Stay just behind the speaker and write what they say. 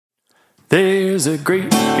There's a great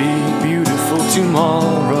big beautiful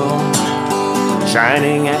tomorrow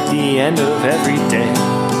shining at the end of every day.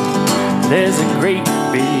 There's a great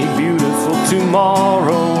big beautiful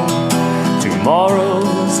tomorrow.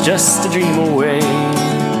 Tomorrow's just a dream away.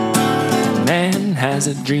 Man has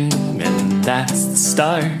a dream and that's the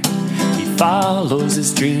start. He follows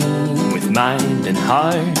his dream with mind and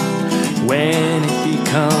heart. When it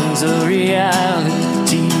becomes a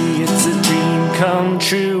reality, it's a dream come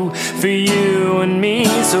true for you and me.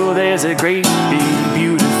 So there's a great big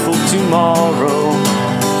beautiful tomorrow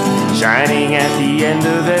shining at the end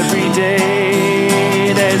of every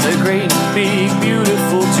day. There's a great big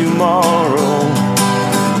beautiful tomorrow,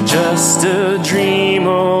 just a dream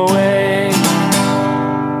away.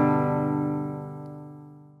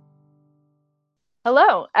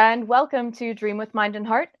 Hello, and welcome to Dream with Mind and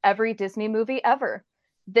Heart, every Disney movie ever.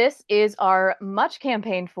 This is our much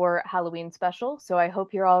campaigned for Halloween special, so I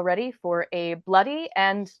hope you're all ready for a bloody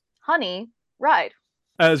and honey ride.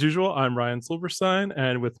 As usual, I'm Ryan Silverstein,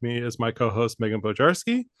 and with me is my co-host Megan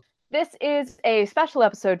Bojarski. This is a special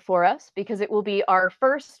episode for us because it will be our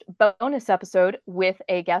first bonus episode with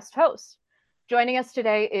a guest host. Joining us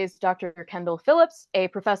today is Dr. Kendall Phillips, a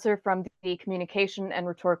professor from the Communication and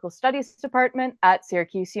Rhetorical Studies Department at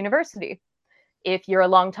Syracuse University. If you're a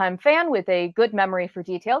longtime fan with a good memory for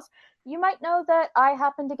details, you might know that I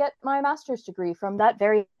happen to get my master's degree from that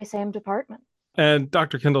very same department. And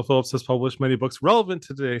Dr. Kendall Phillips has published many books relevant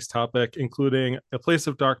to today's topic, including A Place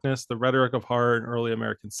of Darkness, The Rhetoric of Horror in Early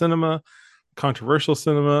American Cinema, Controversial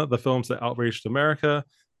Cinema, The Films That Outraged America,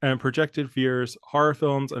 and Projected Fears, Horror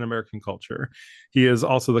Films and American Culture. He is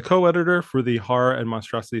also the co-editor for the Horror and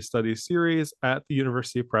Monstrosity Studies series at the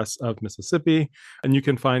University Press of Mississippi. And you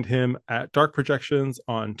can find him at Dark Projections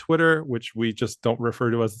on Twitter, which we just don't refer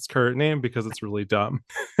to as its current name because it's really dumb.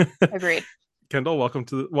 Agreed. Kendall, welcome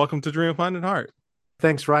to Dream of Mind and Heart.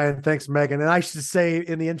 Thanks, Ryan. Thanks, Megan. And I should say,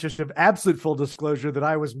 in the interest of absolute full disclosure, that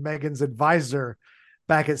I was Megan's advisor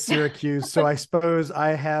back at Syracuse. So I suppose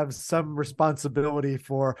I have some responsibility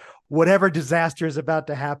for whatever disaster is about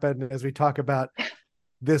to happen as we talk about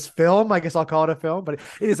this film. I guess I'll call it a film, but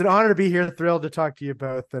it is an honor to be here. Thrilled to talk to you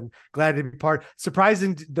both and glad to be part.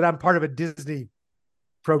 Surprising that I'm part of a Disney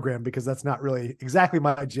program because that's not really exactly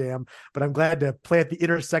my jam, but I'm glad to play at the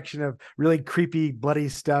intersection of really creepy, bloody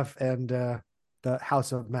stuff and the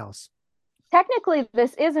House of Mouse. Technically,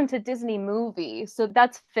 this isn't a Disney movie, so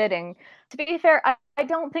that's fitting. To be fair, I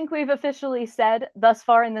don't think we've officially said thus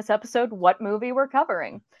far in this episode what movie we're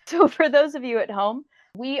covering. So for those of you at home,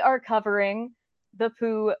 we are covering The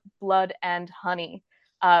Pooh, Blood and Honey.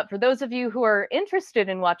 For those of you who are interested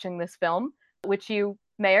in watching this film, which you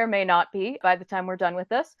may or may not be by the time we're done with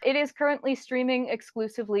this, it is currently streaming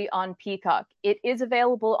exclusively on Peacock. It is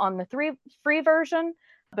available on the free version,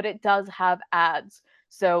 but it does have ads.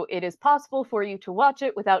 So it is possible for you to watch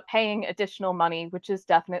it without paying additional money, which is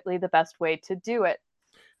definitely the best way to do it.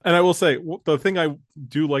 And I will say, the thing I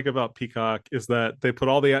do like about Peacock is that they put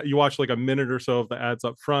you watch like a minute or so of the ads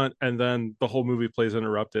up front, and then the whole movie plays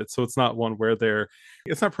interrupted. So it's not one where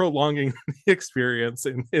it's not prolonging the experience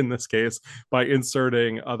in this case by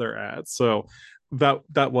inserting other ads. So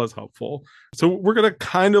that was helpful. So we're going to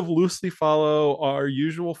kind of loosely follow our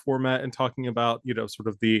usual format and talking about, sort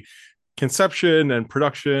of the conception and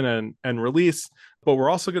production and release, but we're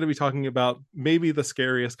also going to be talking about maybe the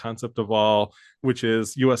scariest concept of all, which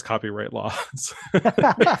is US copyright laws.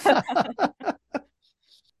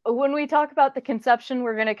 When we talk about the conception,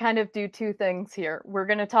 we're going to kind of do two things here. We're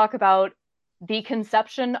going to talk about the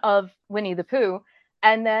conception of Winnie-the-Pooh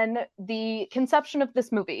and then the conception of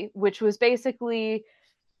this movie, which was basically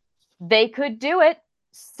they could do it,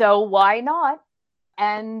 so why not?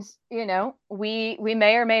 And, we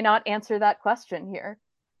may or may not answer that question here.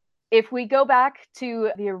 If we go back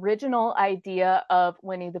to the original idea of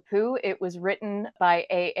Winnie-the-Pooh, it was written by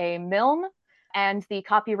A.A. Milne, and the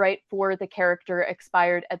copyright for the character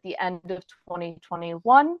expired at the end of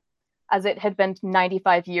 2021, as it had been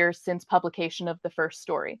 95 years since publication of the first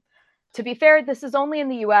story. To be fair, this is only in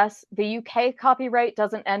the US. The UK copyright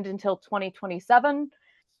doesn't end until 2027.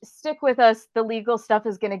 Stick with us. The legal stuff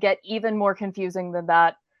is going to get even more confusing than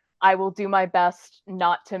that. I will do my best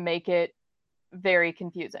not to make it very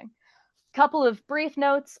confusing. Couple of brief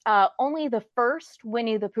notes. Only the first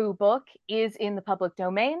Winnie-the-Pooh book is in the public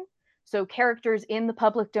domain. So characters in the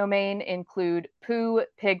public domain include Pooh,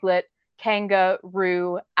 Piglet, Kanga,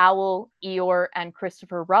 Roo, Owl, Eeyore, and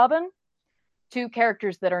Christopher Robin. Two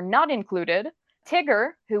characters that are not included,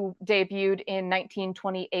 Tigger, who debuted in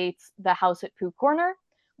 1928's The House at Pooh Corner,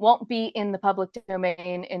 won't be in the public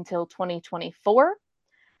domain until 2024.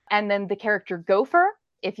 And then the character Gopher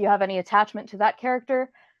if you have any attachment to that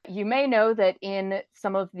character, you may know that in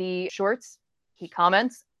some of the shorts, he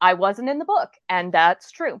comments, "I wasn't in the book," and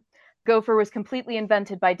that's true. Gopher was completely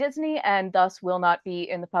invented by Disney and thus will not be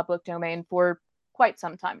in the public domain for quite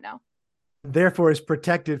some time now. Therefore is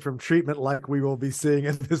protected from treatment like we will be seeing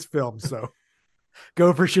in this film. So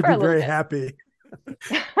Gopher should be very happy.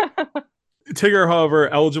 Tigger, however,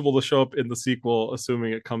 eligible to show up in the sequel,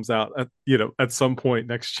 assuming it comes out at some point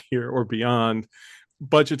next year or beyond,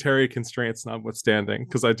 budgetary constraints notwithstanding,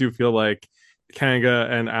 because I do feel like Kanga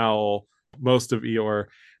and Owl, most of Eeyore,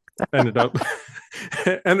 ended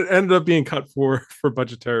up being cut for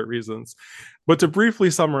budgetary reasons. But to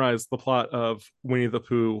briefly summarize the plot of Winnie the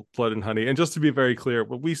Pooh, Blood and Honey, and just to be very clear,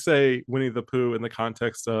 when we say Winnie the Pooh in the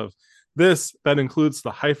context of this, that includes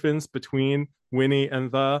the hyphens between Winnie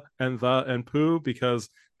and Pooh, because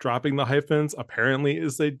dropping the hyphens apparently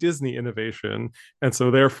is a Disney innovation. And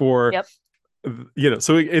so therefore,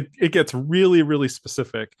 so it gets really, really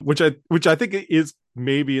specific, which I think is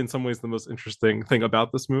maybe in some ways the most interesting thing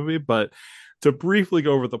about this movie. But to briefly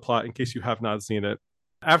go over the plot in case you have not seen it,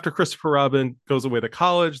 after Christopher Robin goes away to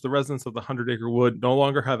college, the residents of the 100-Acre Wood no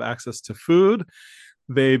longer have access to food.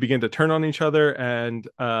 They begin to turn on each other and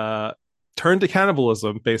turn to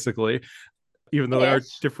cannibalism, basically, even though they are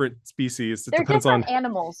different species. They're different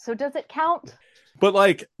animals, so does it count? But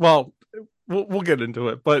we'll get into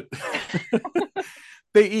it. But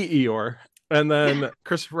they eat Eeyore. And then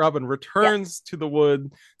Christopher Robin returns to the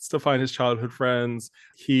woods to find his childhood friends.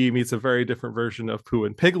 He meets a very different version of Pooh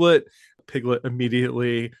and Piglet. Piglet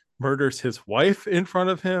immediately murders his wife in front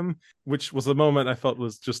of him, which was a moment I felt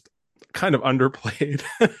was just kind of underplayed.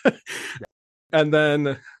 And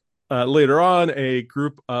then later on, a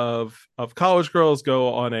group of college girls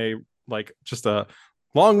go on a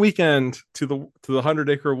long weekend to the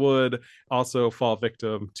 100-Acre Wood, also fall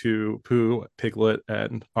victim to Pooh, Piglet,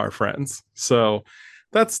 and our friends. So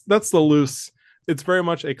that's the loose. It's very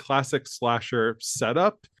much a classic slasher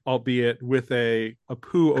setup, albeit with a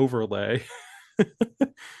Pooh overlay.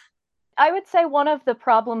 I would say one of the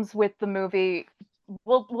problems with the movie,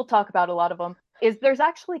 we'll talk about a lot of them, is there's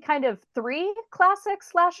actually kind of 3 classic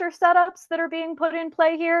slasher setups that are being put in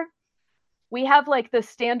play here. We have the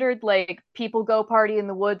standard people go party in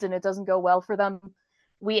the woods and it doesn't go well for them.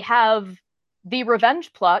 We have the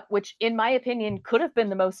revenge plot, which in my opinion could have been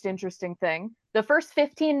the most interesting thing. The first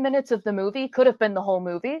 15 minutes of the movie could have been the whole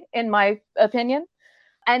movie, in my opinion.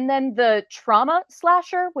 And then the trauma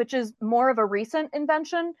slasher, which is more of a recent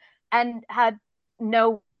invention and had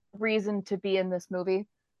no reason to be in this movie.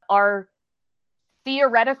 Our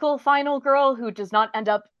theoretical final girl, who does not end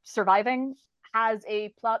up surviving, has a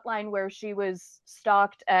plot line where she was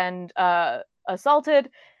stalked and assaulted.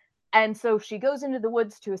 And so she goes into the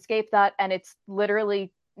woods to escape that, and it's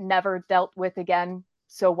literally never dealt with again.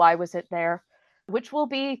 So why was it there? Which will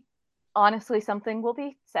be, honestly, something we'll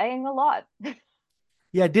be saying a lot.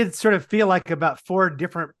 Yeah, it did sort of feel like about 4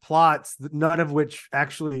 different plots, none of which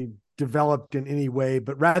actually developed in any way.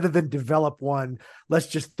 But rather than develop one, let's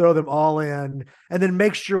just throw them all in and then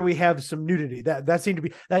make sure we have some nudity. That seemed to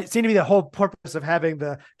be the whole purpose of having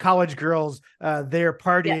the college girls there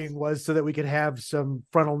partying, was so that we could have some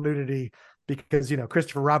frontal nudity, because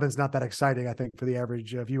Christopher Robin's not that exciting, I think, for the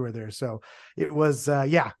average viewer there. So it was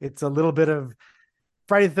it's a little bit of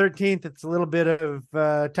Friday the 13th. It's a little bit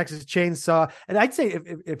of Texas Chainsaw. And I'd say,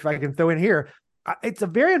 if I can throw in here, it's a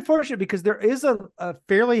very unfortunate, because there is a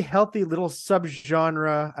fairly healthy little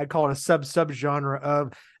subgenre, I'd call it a subgenre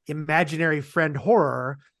of imaginary friend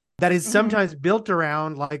horror that is sometimes built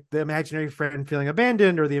around the imaginary friend feeling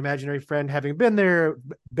abandoned, or the imaginary friend having been there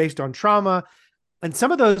based on trauma. And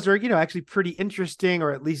some of those are, actually pretty interesting,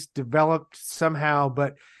 or at least developed somehow.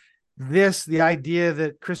 But the idea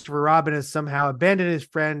that Christopher Robin has somehow abandoned his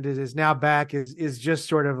friend, is now back, is just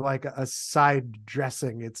sort of like a side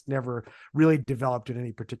dressing. It's never really developed in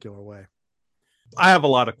any particular way. I have a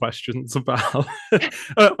lot of questions about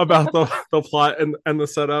the plot and the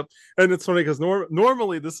setup. And it's funny because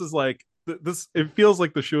normally this is this, it feels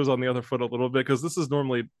like the shoe is on the other foot a little bit, because this is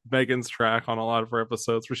normally Megan's track on a lot of her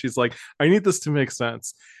episodes, where she's like, I need this to make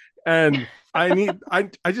sense. And I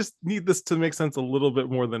just need this to make sense a little bit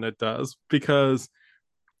more than it does, because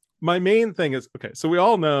my main thing is, okay, so we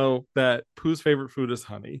all know that Pooh's favorite food is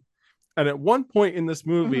honey. And at one point in this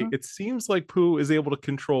movie, it seems like Pooh is able to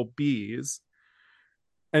control bees.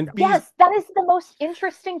 And bees... Yes, that is the most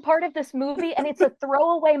interesting part of this movie. And it's a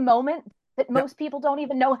throwaway moment that most people don't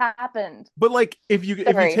even know happened. But if you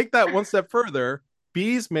take that one step further,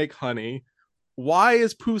 bees make honey. Why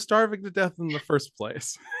is Pooh starving to death in the first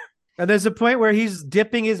place? And there's a point where he's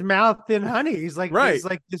dipping his mouth in honey. He's Right.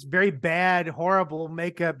 like this very bad, horrible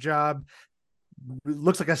makeup job.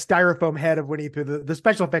 Looks like a styrofoam head of Winnie-the-Pooh. The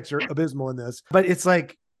special effects are abysmal in this, but it's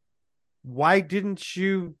like, why didn't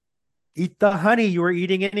you eat the honey you were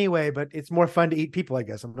eating anyway? But it's more fun to eat people, I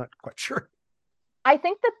guess. I'm not quite sure. I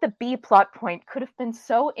think that the B plot point could have been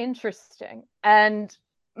so interesting. And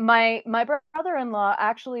my brother-in-law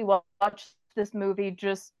actually watched this movie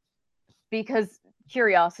just because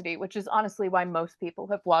curiosity, which is honestly why most people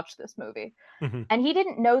have watched this movie. Mm-hmm. And he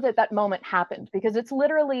didn't know that that moment happened because it's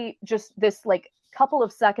literally just this like couple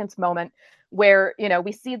of seconds moment where, you know,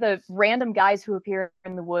 we see the random guys who appear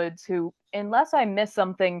in the woods who, unless I miss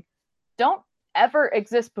something, don't ever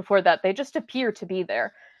exist before that. They just appear to be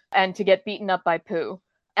there and to get beaten up by Pooh.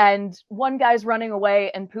 And one guy's running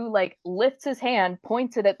away and Pooh like lifts his hand,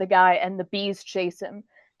 points it at the guy, and the bees chase him.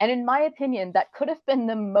 And in my opinion, that could have been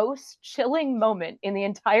the most chilling moment in the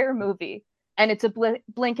entire movie. And it's a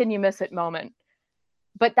blink and you miss it moment.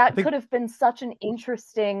 But that could have been such an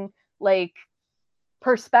interesting, like,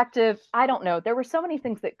 perspective. I don't know. There were so many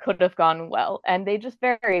things that could have gone well, and they just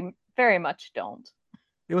very, very much don't.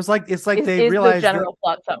 It's like they is realized the general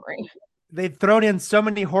plot summary. They'd thrown in so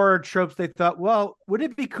many horror tropes. They thought, well, would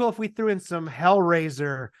it be cool if we threw in some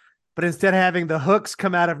Hellraiser, but instead of having the hooks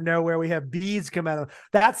come out of nowhere, we have bees come out of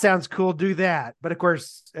that. Sounds cool. Do that. But of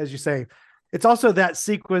course, as you say, it's also that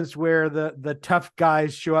sequence where the tough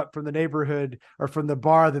guys show up from the neighborhood or from the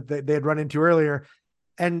bar that they had run into earlier.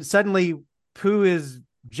 And suddenly Pooh is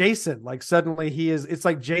Jason. Like suddenly it's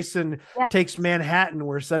like Jason takes Manhattan,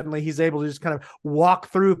 where suddenly he's able to just kind of walk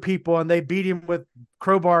through people and they beat him with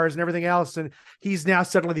crowbars and everything else. And he's now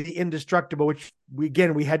suddenly the indestructible, which we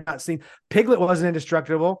had not seen. Piglet wasn't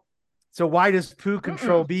indestructible. So why does Pooh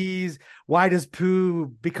control bees? Why does Pooh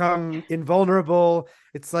become invulnerable?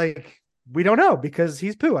 It's like, we don't know because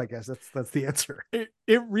he's Pooh, I guess. That's the answer. It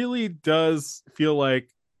really does feel like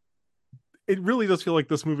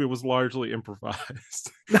this movie was largely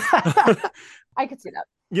improvised. I could see that.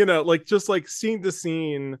 You know, like just like scene to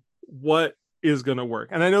scene, what is going to work.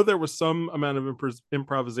 And I know there was some amount of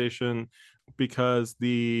improvisation because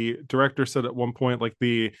the director said at one point, like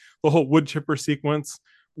the whole wood chipper sequence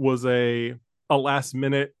was a last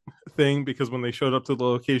minute thing because when they showed up to the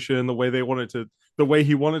location, the way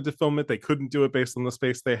he wanted to film it, they couldn't do it based on the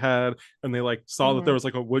space they had, and they like saw that there was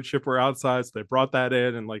like a wood chipper outside, so they brought that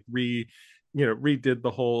in and like redid the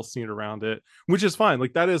whole scene around it, which is fine.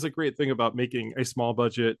 Like that is a great thing about making a small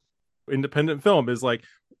budget independent film, is like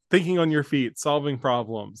thinking on your feet, solving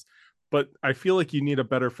problems. But I feel like you need a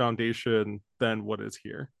better foundation than what is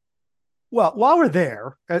here. Well, while we're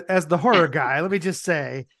there, as the horror guy, let me just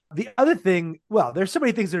say the other thing. Well, there's so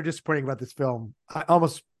many things that are disappointing about this film. I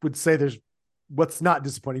almost would say there's what's not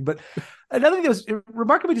disappointing, but another thing that was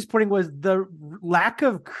remarkably disappointing was the lack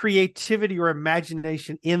of creativity or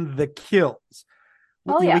imagination in the kills.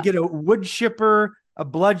 We get a wood chipper, a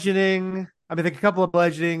bludgeoning. I mean, like a couple of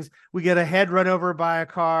bludgeonings. We get a head run over by a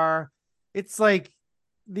car. It's like,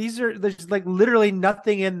 there's like literally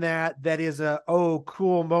nothing in that is a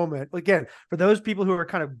cool moment. Again, for those people who are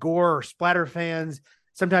kind of gore or splatter fans,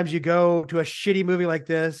 sometimes you go to a shitty movie like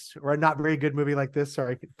this, or a not very good movie like this.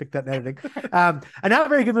 Sorry, I could pick that in editing. A not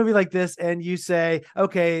very good movie like this, and you say,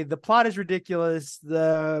 okay, the plot is ridiculous.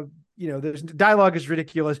 There's dialogue is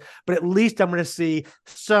ridiculous, but at least I'm going to see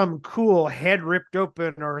some cool head ripped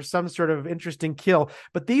open or some sort of interesting kill.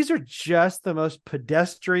 But these are just the most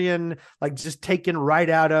pedestrian, like just taken right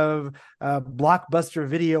out of Blockbuster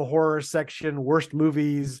video horror section, worst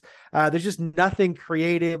movies. There's just nothing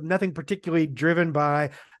creative, nothing particularly driven by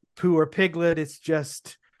Pooh or Piglet. It's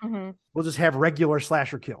just, we'll just have regular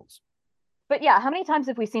slasher kills. But yeah, how many times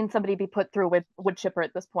have we seen somebody be put through with wood chipper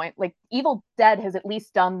at this point? Like Evil Dead has at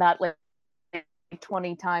least done that like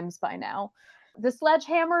 20 times by now. The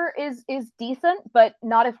sledgehammer is decent, but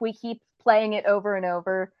not if we keep playing it over and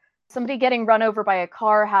over. Somebody getting run over by a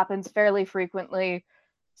car happens fairly frequently.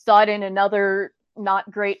 Saw it in another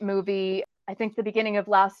not great movie. I think the beginning of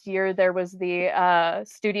last year there was the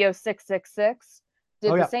Studio 666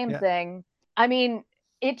 did the same thing. I mean,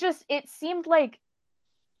 it seemed like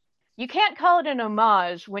you can't call it an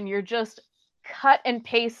homage when you're just cut and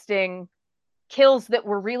pasting kills that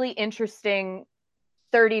were really interesting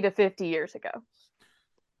 30 to 50 years ago.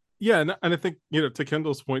 Yeah, and I think, to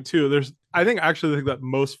Kendall's point too, I think the thing that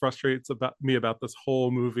most frustrates about this whole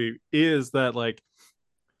movie is that like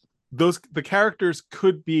the characters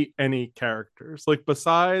could be any characters, like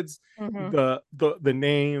besides the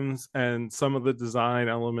names and some of the design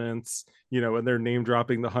elements, and they're name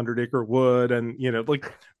dropping the 100 Acre Wood, and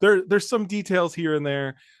like there's some details here and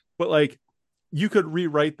there, but like you could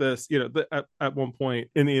rewrite this, at one point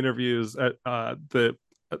in the interviews at the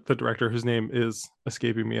director, whose name is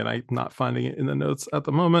escaping me and I'm not finding it in the notes at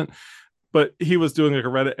the moment, but he was doing like a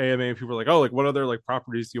Reddit AMA and people were like, oh, like what other like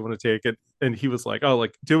properties do you want to take it? And he was like, oh,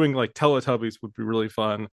 like doing like Teletubbies would be really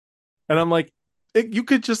fun. And I'm like, you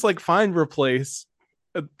could just like replace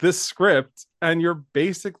this script and you're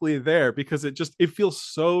basically there, because it feels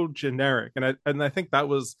so generic. And I think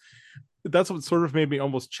that's what sort of made me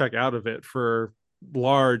almost check out of it for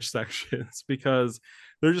large sections, because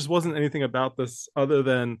there just wasn't anything about this other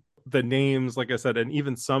than the names, like I said, and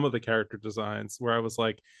even some of the character designs where I was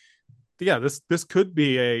like, yeah, this could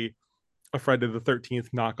be a Friday the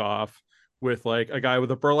 13th knockoff with like a guy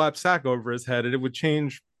with a burlap sack over his head, and it would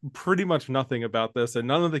change pretty much nothing about this, and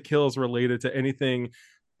none of the kills related to anything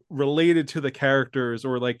related to the characters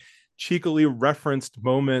or like cheekily referenced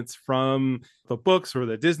moments from the books or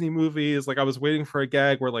the Disney movies. Like I was waiting for a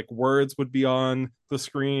gag where like words would be on the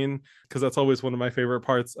screen, because that's always one of my favorite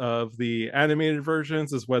parts of the animated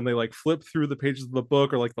versions, is when they like flip through the pages of the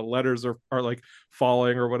book or like the letters are like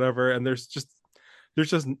falling or whatever, and there's just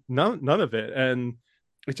none of it. And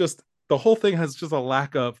it just, the whole thing has just a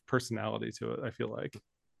lack of personality to it, I feel like.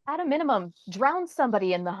 At a minimum, drown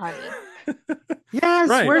somebody in the honey. Yes,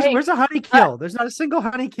 right. Where's a honey kill? There's not a single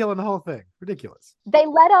honey kill in the whole thing. Ridiculous. They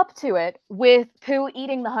led up to it with Pooh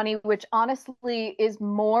eating the honey, which honestly is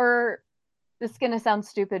more, this is going to sound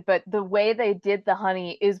stupid, but the way they did the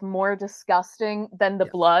honey is more disgusting than the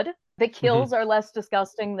blood. The kills are less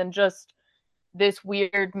disgusting than just this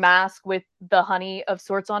weird mask with the honey of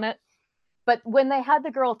sorts on it. But when they had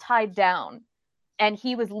the girl tied down and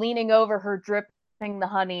he was leaning over her dripping the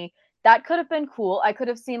honey, that could have been cool. I could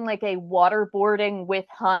have seen like a waterboarding with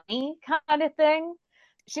honey kind of thing.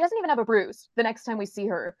 She doesn't even have a bruise the next time we see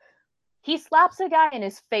her. He slaps a guy and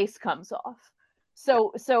his face comes off.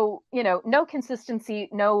 So no consistency,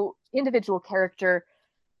 no individual character.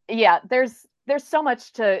 Yeah, there's so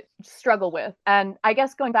much to struggle with. And I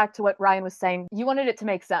guess going back to what Ryan was saying, you wanted it to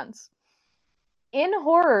make sense. In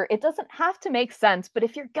horror, it doesn't have to make sense, but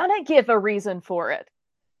if you're gonna give a reason for it,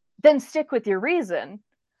 then stick with your reason.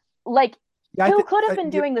 Like, who could have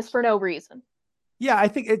been doing this for no reason? Yeah, I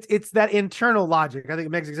think it's that internal logic. I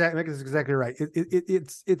think Meg's exactly right.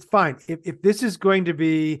 It's fine. If this is going to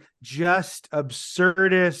be just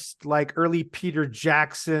absurdist, like early Peter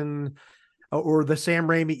Jackson or the Sam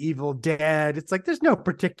Raimi Evil Dead, it's like there's no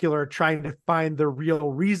particular trying to find the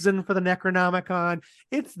real reason for the Necronomicon.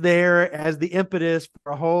 It's there as the impetus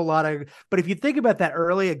for a whole lot of. But if you think about that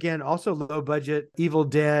early, again, also low budget Evil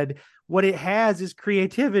Dead, what it has is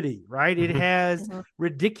creativity, right? It has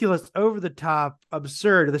ridiculous, over the top,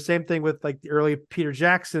 absurd. The same thing with like the early Peter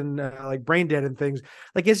Jackson, like Brain Dead and things.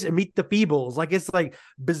 Like it's Meet the Feebles, like it's like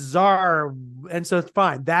bizarre, and so it's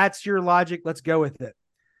fine. That's your logic. Let's go with it.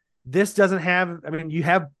 This doesn't have. I mean, you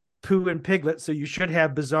have Pooh and Piglet, so you should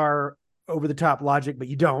have bizarre, over the top logic, but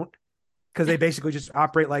you don't, because they basically just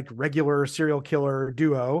operate like regular serial killer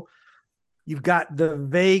duo. You've got the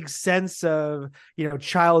vague sense of,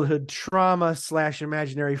 childhood trauma /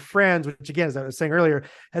 imaginary friends, which again, as I was saying earlier,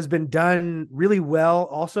 has been done really well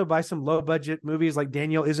also by some low budget movies. Like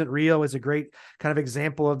Daniel Isn't Real is a great kind of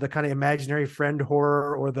example of the kind of imaginary friend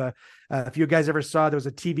horror. Or if you guys ever saw, there was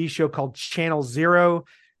a TV show called Channel Zero.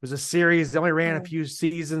 It was a series that only ran a few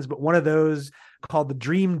seasons, but one of those called The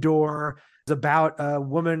Dream Door is about a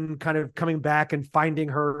woman kind of coming back and finding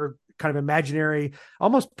her kind of imaginary,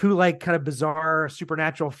 almost Pooh-like kind of bizarre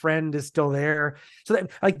supernatural friend is still there. So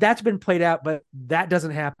that's been played out, but that doesn't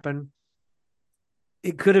happen.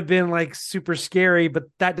 It could have been like super scary, but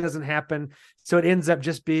that doesn't happen. So it ends up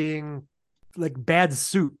just being like bad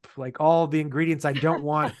soup, like all the ingredients I don't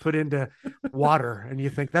want put into water. And you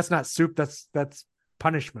think that's not soup, that's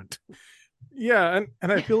punishment. Yeah.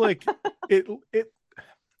 And I feel like it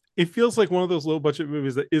feels like one of those low budget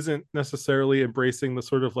movies that isn't necessarily embracing the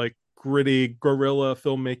sort of like gritty guerrilla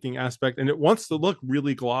filmmaking aspect, and it wants to look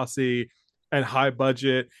really glossy and high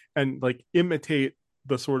budget and like imitate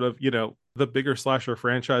the sort of the bigger slasher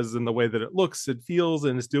franchises in the way that it looks, it feels,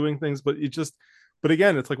 and is doing things. But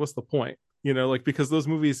again, it's like, what's the point? Like, because those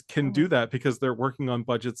movies can do that because they're working on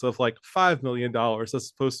budgets of like $5 million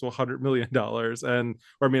as opposed to $100 million,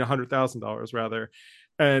 $100,000 rather.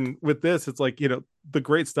 And with this, it's like, the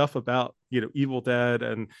great stuff about, Evil Dead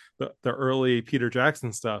and the early Peter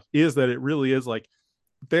Jackson stuff is that it really is like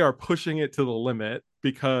they are pushing it to the limit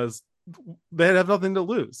because they have nothing to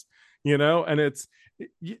lose, and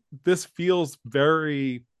this feels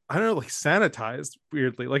very, I don't know, like sanitized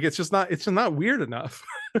weirdly. Like it's just not weird enough.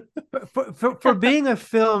 for being a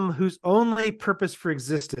film whose only purpose for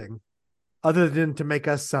existing other than to make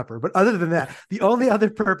us suffer. But other than that, the only other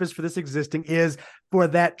purpose for this existing is for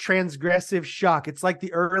that transgressive shock. It's like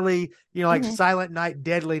the early, like Silent Night,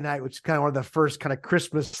 Deadly Night, which is kind of one of the first kind of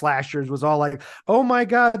Christmas slashers, was all like, oh my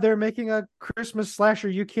God, they're making a Christmas slasher.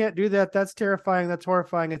 You can't do that. That's terrifying. That's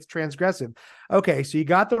horrifying. It's transgressive. Okay, so you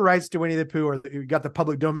got the rights to Winnie the Pooh, or you got the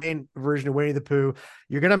public domain version of Winnie the Pooh.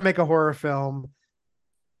 You're going to make a horror film.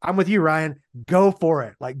 I'm with you, Ryan. Go for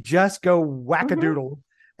it. Like, just go whack-a-doodle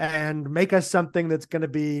and make us something that's going to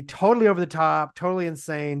be totally over the top, totally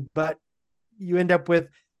insane. But you end up with,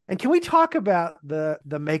 and can we talk about the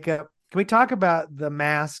makeup? Can we talk about the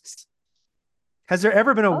masks? Has there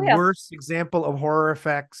ever been a worse example of horror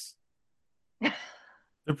effects?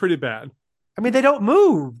 They're pretty bad. I mean, they don't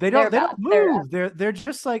move. They don't move. They're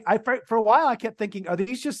just like, for a while I kept thinking, are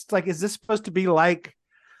these just like, is this supposed to be like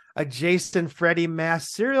a Jason Freddy mass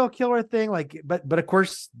serial killer thing? Like, but of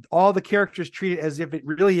course all the characters treat it as if it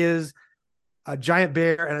really is a giant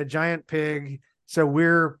bear and a giant pig. So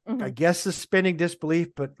we're, I guess, suspending disbelief,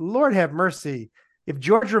 but Lord have mercy. If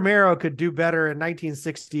George Romero could do better in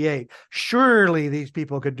 1968, surely these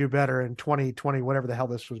people could do better in 2020, whatever the hell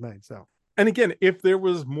this was made. So, and again, if there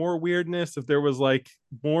was more weirdness, if there was like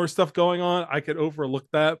more stuff going on, I could overlook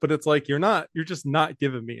that. But it's like, you're just not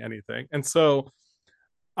giving me anything. And so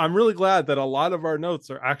I'm really glad that a lot of our notes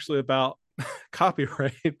are actually about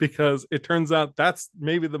copyright, because it turns out that's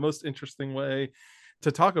maybe the most interesting way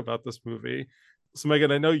to talk about this movie. So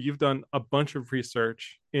Megan, I know you've done a bunch of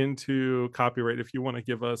research into copyright. If you want to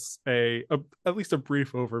give us at least a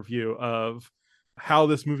brief overview of how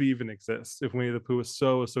this movie even exists, if Winnie the Pooh is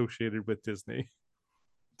so associated with Disney.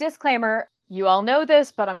 Disclaimer, you all know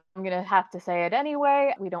this, but I'm going to have to say it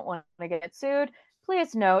anyway. We don't want to get sued.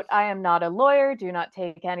 Please note, I am not a lawyer. Do not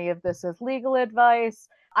take any of this as legal advice.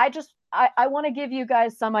 I want to give you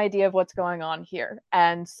guys some idea of what's going on here.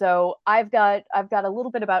 And so I've got a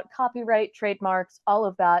little bit about copyright, trademarks, all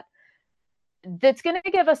of that. That's going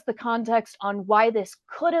to give us the context on why this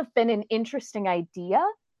could have been an interesting idea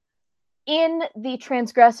in the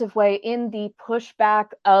transgressive way, in the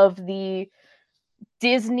pushback of the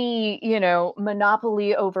Disney,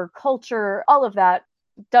 monopoly over culture, all of that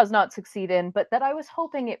does not succeed in, but that I was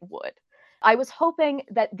hoping it would. I was hoping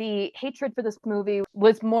that the hatred for this movie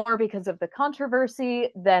was more because of the controversy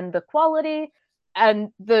than the quality.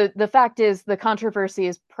 And the fact is, the controversy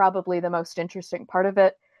is probably the most interesting part of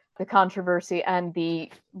it, the controversy and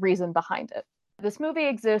the reason behind it. This movie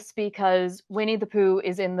exists because Winnie the Pooh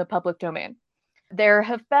is in the public domain. There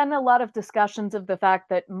have been a lot of discussions of the fact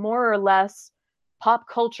that more or less pop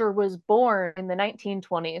culture was born in the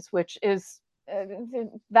 1920s, which is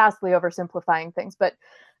vastly oversimplifying things, but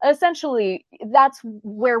essentially that's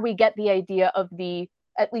where we get the idea of the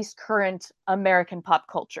at least current American pop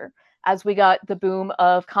culture. As we got the boom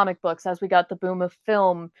of comic books, as we got the boom of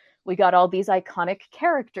film, we got all these iconic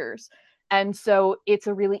characters. And so it's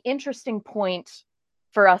a really interesting point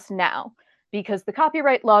for us now, because the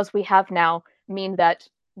copyright laws we have now mean that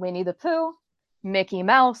Winnie the Pooh, Mickey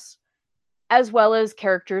Mouse, as well as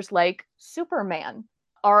characters like Superman,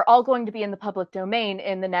 are all going to be in the public domain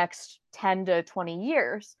in the next 10 to 20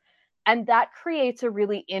 years. And that creates a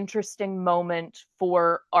really interesting moment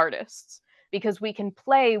for artists, because we can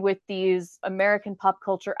play with these American pop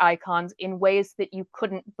culture icons in ways that you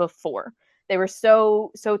couldn't before. They were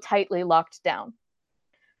so tightly locked down.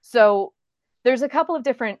 So there's a couple of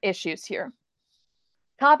different issues here.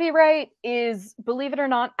 Copyright is, believe it or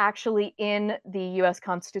not, actually in the US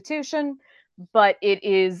Constitution, but it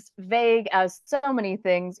is vague, as so many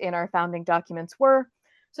things in our founding documents were.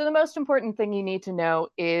 So the most important thing you need to know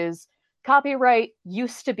is copyright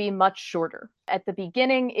used to be much shorter. At the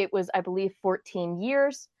beginning, it was, I believe, 14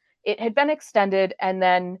 years. It had been extended, and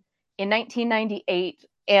then in 1998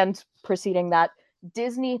 and preceding that,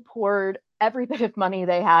 Disney poured every bit of money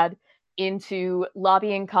they had into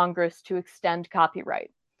lobbying Congress to extend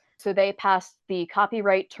copyright. So they passed the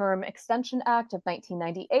Copyright Term Extension Act of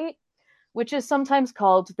 1998, which is sometimes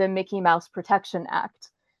called the Mickey Mouse Protection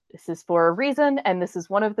Act. This is for a reason, and this is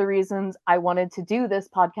one of the reasons I wanted to do this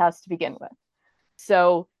podcast to begin with.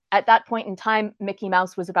 So at that point in time, Mickey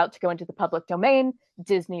Mouse was about to go into the public domain.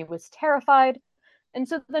 Disney was terrified. And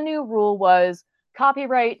so the new rule was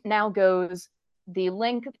copyright now goes the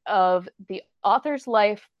length of the author's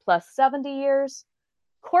life plus 70 years.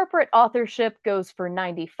 Corporate authorship goes for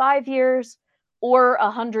 95 years, or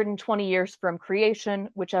 120 years from creation,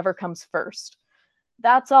 whichever comes first.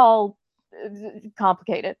 That's all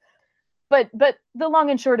complicated. But the long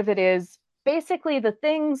and short of it is, basically the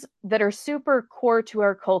things that are super core to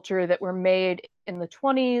our culture that were made in the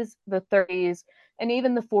 20s, the 30s, and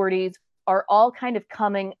even the 40s are all kind of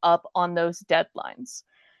coming up on those deadlines.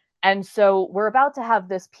 And so we're about to have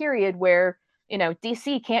this period where,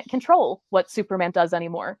 DC can't control what Superman does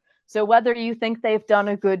anymore. So whether you think they've done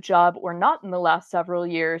a good job or not in the last several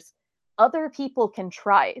years, other people can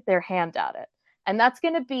try their hand at it. And that's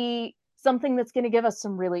going to be something that's going to give us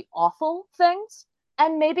some really awful things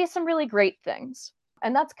and maybe some really great things.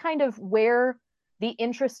 And that's kind of where the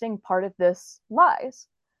interesting part of this lies.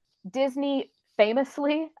 Disney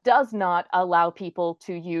famously does not allow people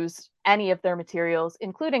to use any of their materials,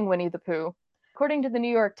 including Winnie-the-Pooh. According to the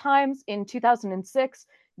New York Times, in 2006,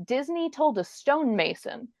 Disney told a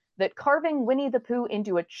stonemason that carving Winnie-the-Pooh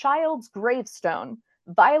into a child's gravestone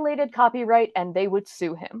violated copyright and they would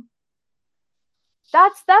sue him.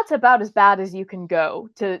 That's about as bad as you can go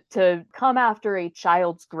to come after a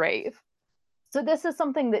child's grave. So this is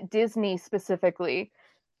something that Disney specifically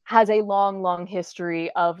has a long, long history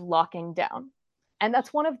of locking down. And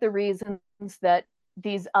that's one of the reasons that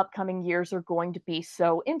these upcoming years are going to be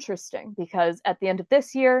so interesting, because at the end of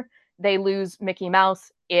this year, they lose Mickey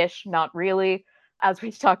Mouse-ish, not really. As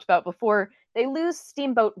we've talked about before, they lose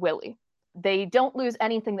Steamboat Willie. They don't lose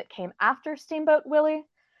anything that came after Steamboat Willie.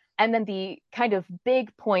 And then the kind of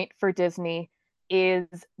big point for Disney is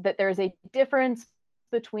that there's a difference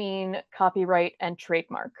between copyright and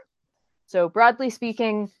trademark. So broadly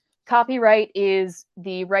speaking, copyright is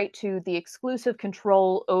the right to the exclusive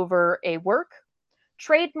control over a work.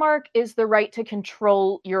 Trademark is the right to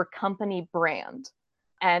control your company brand.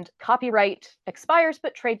 And copyright expires,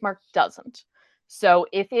 but trademark doesn't. So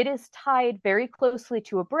if it is tied very closely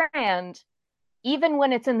to a brand, even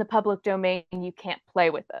when it's in the public domain, you can't play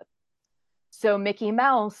with it. So Mickey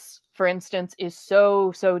Mouse, for instance, is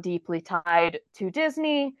so deeply tied to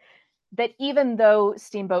Disney that even though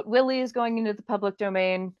Steamboat Willie is going into the public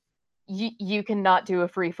domain, you cannot do a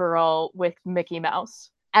free-for-all with Mickey Mouse.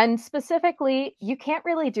 And specifically, you can't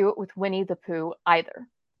really do it with Winnie-the-Pooh either.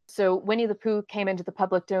 So Winnie-the-Pooh came into the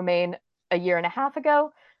public domain a year and a half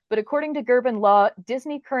ago, but according to Gerben law,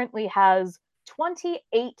 Disney currently has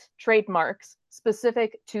 28 trademarks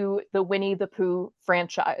specific to the Winnie-the-Pooh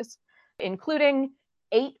franchise, including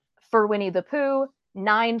 8 for Winnie-the-Pooh,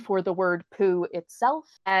 9 for the word Pooh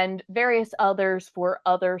itself, and various others for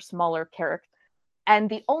other smaller characters. And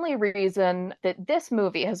the only reason that this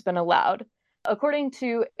movie has been allowed, according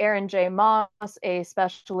to Aaron J. Moss, a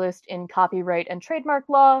specialist in copyright and trademark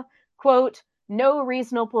law, quote, "No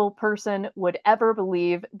reasonable person would ever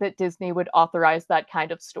believe that Disney would authorize that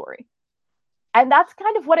kind of story." And that's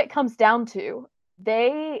kind of what it comes down to.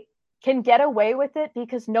 They can get away with it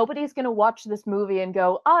because nobody's going to watch this movie and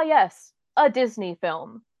go, "Ah, yes, a Disney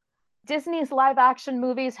film." Disney's live action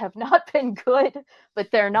movies have not been good,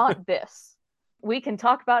 but they're not this. We can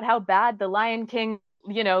talk about how bad the Lion King,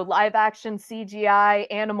 live action CGI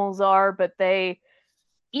animals are, but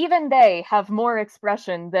even they have more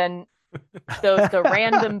expression than the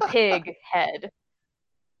random pig head.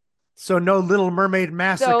 So no Little Mermaid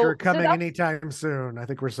Massacre coming anytime soon. I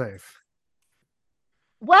think we're safe.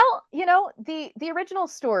 Well, the original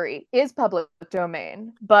story is public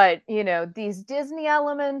domain, but these Disney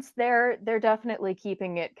elements, they're definitely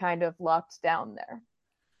keeping it kind of locked down there.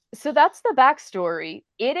 So that's the backstory.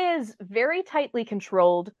 It is very tightly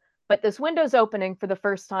controlled, but this window's opening for the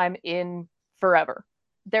first time in forever.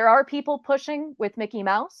 There are people pushing with Mickey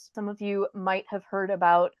Mouse. Some of you might have heard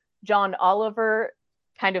about John Oliver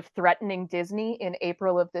kind of threatening Disney in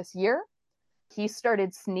April of this year. He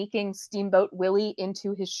started sneaking Steamboat Willie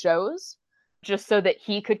into his shows just so that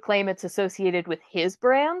he could claim it's associated with his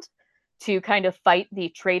brand to kind of fight the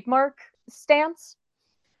trademark stance.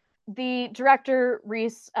 The director,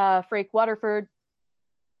 Rhys Frake Waterford,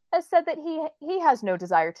 has said that he has no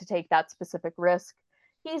desire to take that specific risk.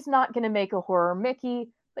 He's not going to make a horror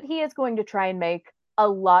Mickey, but he is going to try and make a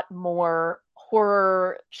lot more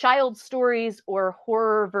horror child stories or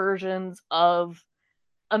horror versions of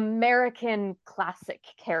American classic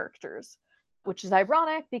characters, which is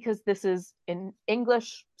ironic because this is an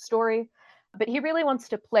English story, but he really wants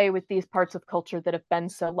to play with these parts of culture that have been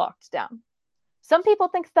so locked down. Some people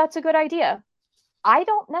think that's a good idea. I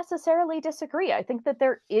don't necessarily disagree. I think that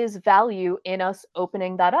there is value in us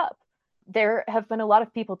opening that up. There have been a lot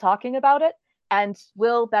of people talking about it, and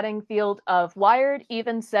Will Bedingfield of Wired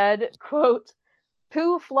even said, quote,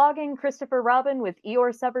 "Pooh flogging Christopher Robin with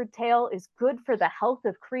Eeyore's severed tail is good for the health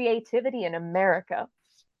of creativity in America."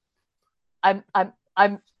 I'm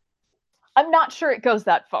not sure it goes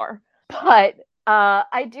that far, but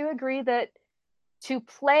I do agree that to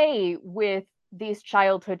play with these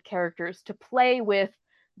childhood characters, to play with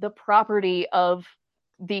the property of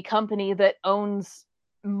the company that owns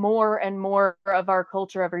more and more of our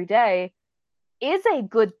culture every day is a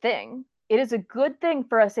good thing. It is a good thing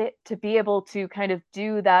for us to be able to kind of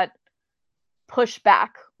do that push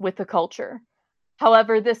back with the culture.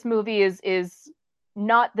 However, this movie is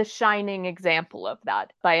not the shining example of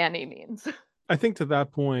that by any means. I think to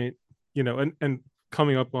that point, and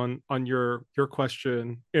coming up on your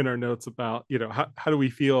question in our notes about, how do we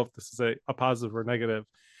feel if this is a positive or negative?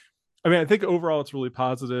 I mean, I think overall it's really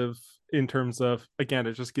positive in terms of, again,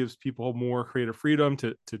 it just gives people more creative freedom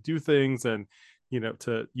to do things and,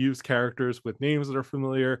 to use characters with names that are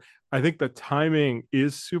familiar. I think the timing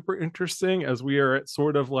is super interesting as we are at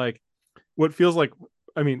sort of like what feels like,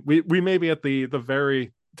 I mean, we may be at the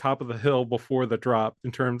very top of the hill before the drop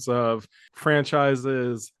in terms of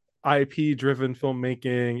franchises, IP driven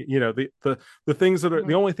filmmaking. The things that are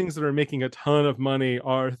the only things that are making a ton of money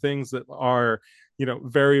are things that are,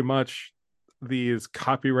 very much these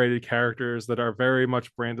copyrighted characters that are very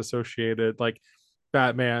much brand associated, like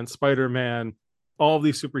Batman, Spider-Man, all of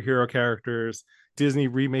these superhero characters. Disney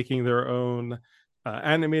remaking their own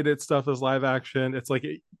animated stuff as live action. It's like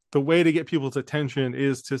the way to get people's attention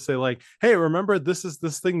is to say like, hey, remember, this is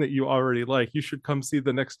this thing that you already like, you should come see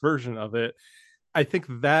the next version of it. I think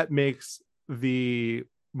that makes the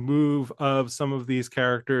move of some of these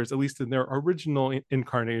characters, at least in their original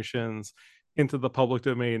incarnations, into the public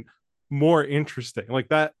domain more interesting. Like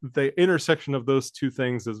that, the intersection of those two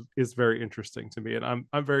things is very interesting to me, and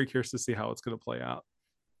I'm very curious to see how it's going to play out.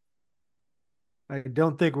 I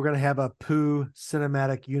don't think we're going to have a Pooh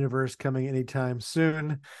cinematic universe coming anytime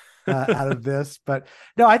soon out of this, but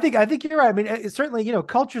no, I think you're right. I mean, it's certainly,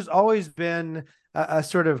 culture's always been a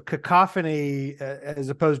sort of cacophony as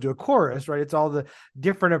opposed to a chorus, right? It's all the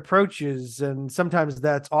different approaches, and sometimes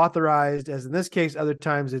that's authorized, as in this case. Other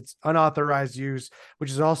times it's unauthorized use,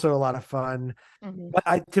 which is also a lot of fun. Mm-hmm.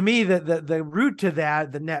 But to me, the root to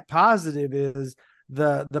that, the net positive, is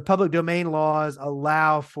the public domain laws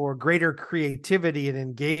allow for greater creativity in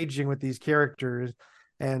engaging with these characters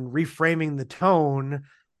and reframing the tone.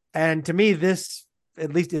 And to me, this,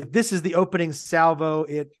 at least if this is the opening salvo,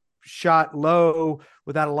 it shot low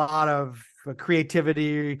without a lot of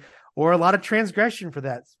creativity or a lot of transgression for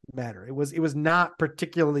that matter. It was not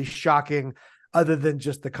particularly shocking other than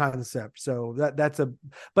just the concept. So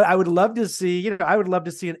but I would love to see,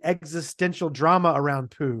 an existential drama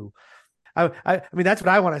around Pooh. I mean, that's what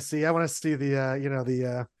I want to see. I want to see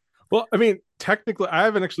well, I mean, technically, I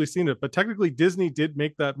haven't actually seen it, but technically Disney did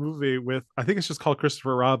make that movie with, I think it's just called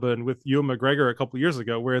Christopher Robin, with Ewan McGregor a couple years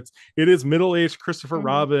ago, where it is middle-aged Christopher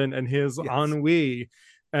Robin and his ennui,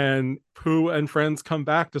 and Pooh and friends come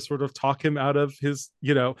back to sort of talk him out of his,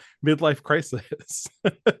 midlife crisis.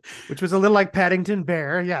 Which was a little like Paddington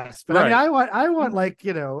Bear, yes. But right. I mean, I want like,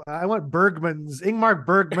 I want Ingmar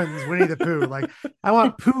Bergman's Winnie-the-Pooh. Like, I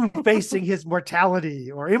want Pooh facing his mortality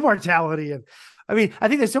or immortality. And I mean, I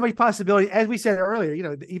think there's so many possibilities, as we said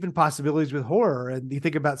earlier, even possibilities with horror. And you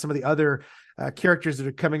think about some of the other characters that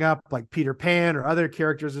are coming up, like Peter Pan or other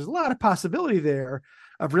characters. There's a lot of possibility there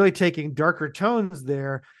of really taking darker tones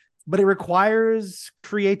there, but it requires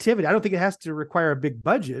creativity. I don't think it has to require a big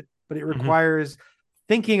budget, but it requires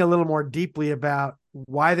thinking a little more deeply about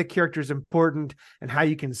why the character is important and how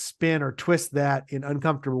you can spin or twist that in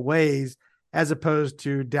uncomfortable ways, as opposed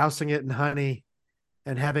to dousing it in honey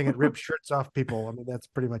and having it rip shirts off people. I mean, that's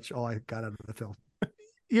pretty much all I got out of the film.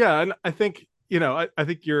 Yeah, and I think, I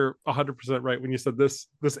think you're 100% right when you said this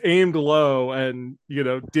aimed low and,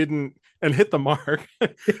 didn't and hit the mark.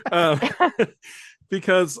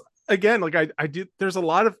 Because again, like I did, there's a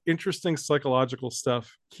lot of interesting psychological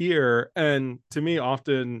stuff here. And to me,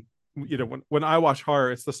 often, when I watch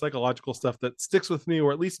horror, it's the psychological stuff that sticks with me,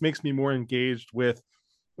 or at least makes me more engaged with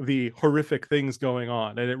the horrific things going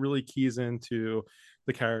on. And it really keys into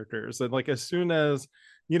the characters. And like, as soon as,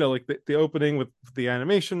 like the opening with the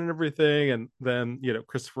animation and everything, and then,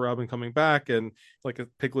 Christopher Robin coming back and like a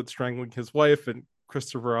piglet strangling his wife, and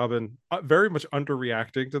Christopher Robin very much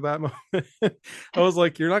underreacting to that moment. I was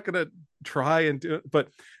like, you're not going to try and do it. But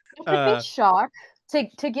it would be shock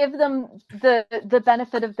to give them the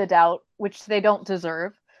benefit of the doubt, which they don't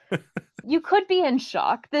deserve. You could be in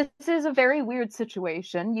shock. This is a very weird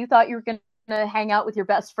situation. You thought you were going to hang out with your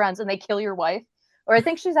best friends and they kill your wife. Or I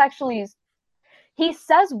think she's actually, he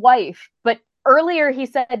says wife, but earlier he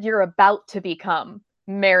said you're about to become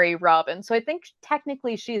Mary Robin. So I think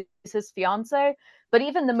technically she's his fiance, but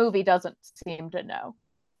even the movie doesn't seem to know.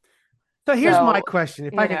 So here's my question,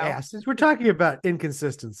 if I can ask, since we're talking about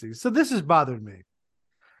inconsistencies. So this has bothered me.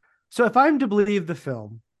 So if I'm to believe the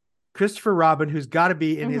film, Christopher Robin, who's got to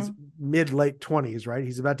be in his mid-late 20s, right?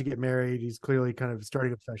 He's about to get married. He's clearly kind of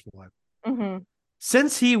starting a professional life.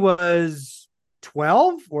 since he was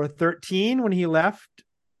 12 or 13 when he left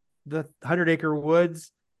the 100-acre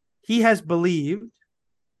woods, he has believed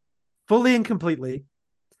fully and completely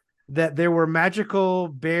that there were magical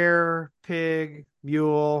bear, pig,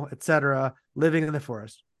 mule, etc. living in the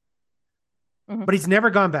forest. Mhm. But he's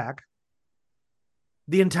never gone back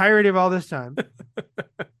the entirety of all this time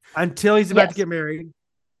until he's about to Yes. get married.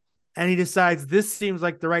 And he decides this seems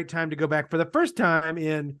like the right time to go back for the first time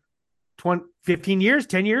in 15 years,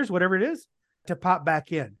 10 years, whatever it is, to pop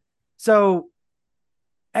back in. So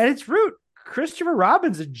at its root, Christopher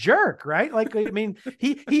Robin's a jerk, right? Like, I mean,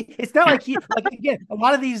 it's not like again, a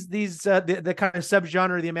lot of these the kind of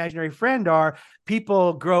subgenre of the imaginary friend are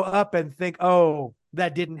people grow up and think, oh,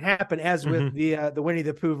 that didn't happen, as with the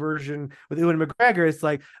Winnie-the-Pooh version with Ewan McGregor. It's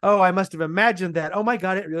like, oh, I must have imagined that. Oh my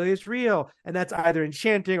God, it really is real. And that's either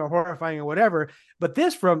enchanting or horrifying or whatever. But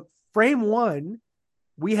this, from frame one,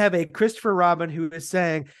 we have a Christopher Robin who is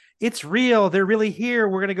saying, it's real. They're really here.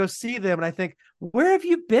 We're going to go see them. And I think, where have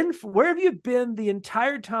you been? Where have you been the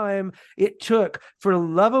entire time it took for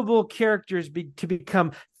lovable characters to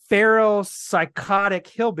become feral, psychotic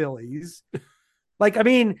hillbillies? Like, I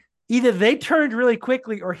mean, either they turned really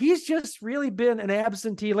quickly or he's just really been an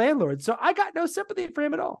absentee landlord. So I got no sympathy for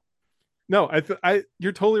him at all. No,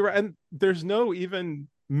 you're totally right. And there's no even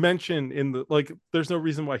mention in the, like, there's no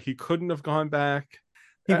reason why he couldn't have gone back.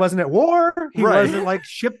 He wasn't at war. He Right. wasn't like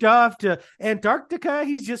shipped off to Antarctica.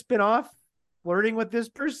 He's just been off flirting with this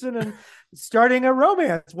person and starting a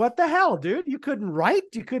romance. What the hell, dude? You couldn't write.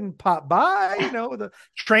 You couldn't pop by. You know, the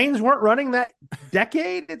trains weren't running that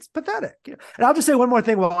decade. It's pathetic. And I'll just say one more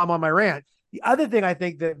thing while I'm on my rant. The other thing I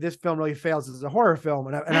think that this film really fails is a horror film.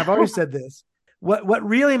 And I've always said this. What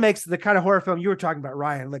really makes the kind of horror film you were talking about,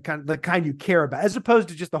 Ryan, the kind you care about, as opposed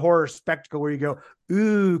to just the horror spectacle where you go,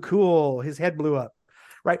 ooh, cool, his head blew up.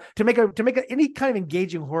 Right. To make any kind of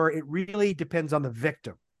engaging horror, it really depends on the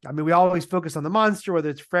victim. I mean, we always focus on the monster,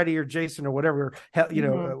 whether it's Freddy or Jason or whatever,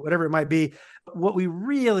 whatever it might be. What we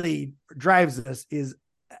really drives us is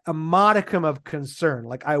a modicum of concern.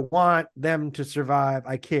 Like, I want them to survive.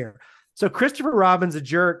 I care. So Christopher Robin's a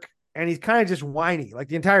jerk, and he's kind of just whiny. Like,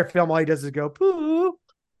 the entire film, all he does is go, Pooh,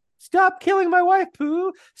 stop killing my wife,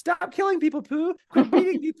 Pooh. Stop killing people, Pooh. Quit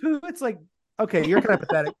beating me, Pooh. It's like, okay, you're kind of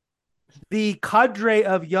pathetic. The cadre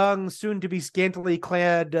of young, soon-to-be scantily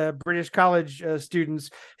clad British college students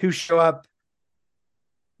who show up,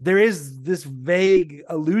 there is this vague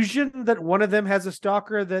illusion that one of them has a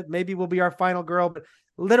stalker that maybe will be our final girl, but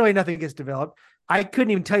literally nothing gets developed. I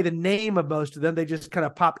couldn't even tell you the name of most of them. They just kind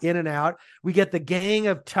of pop in and out. We get the gang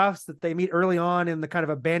of toughs that they meet early on in the kind of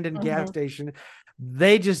abandoned gas station.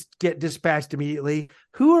 They just get dispatched immediately.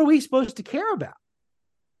 Who are we supposed to care about?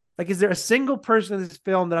 Like, is there a single person in this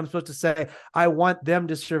film that I'm supposed to say, I want them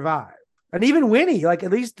to survive? And even Winnie, like,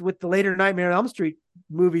 at least with the later Nightmare on Elm Street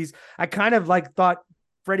movies, I kind of like thought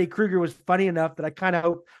Freddy Krueger was funny enough that I kind of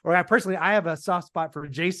hope, or I have a soft spot for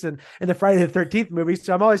Jason in the Friday the 13th movie.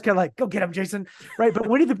 So I'm always kind of like, go get him, Jason. Right. But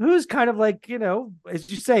Winnie the Pooh is kind of like, you know,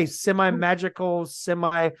 as you say, semi-magical,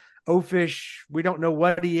 semi-oafish. We don't know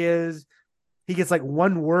what he is. He gets like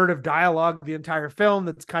one word of dialogue the entire film.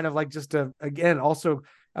 That's kind of like just also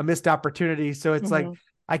a missed opportunity. So it's like,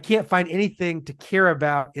 I can't find anything to care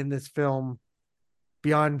about in this film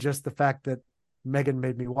beyond just the fact that Megan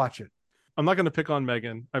made me watch it. I'm not going to pick on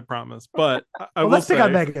Megan, I promise. But I will let's say, pick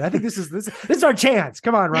on Megan. I think this is our chance.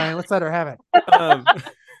 Come on, Ryan, let's let her have it.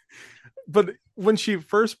 But when she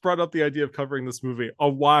first brought up the idea of covering this movie a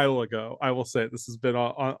while ago, I will say this has been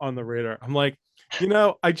on the radar. I'm like, you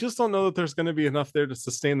know, I just don't know that there's going to be enough there to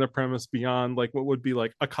sustain the premise beyond like what would be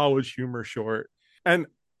like a college humor short. And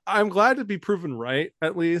I'm glad to be proven right,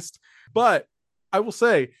 at least. But I will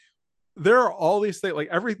say, there are all these things, like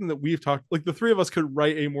everything that we've talked, like the three of us could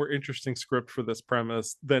write a more interesting script for this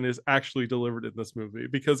premise than is actually delivered in this movie.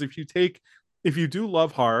 Because if you do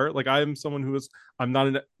love horror, like I'm someone who is, I'm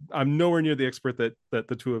nowhere near the expert that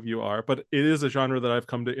the two of you are, but it is a genre that I've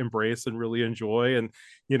come to embrace and really enjoy. And,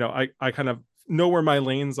 you know, I kind of know where my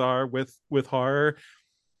lanes are with horror,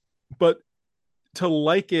 but to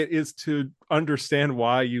like it is to understand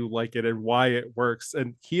why you like it and why it works.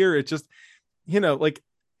 And here it just, you know, like,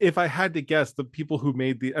 if I had to guess, the people who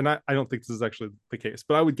made and I don't think this is actually the case,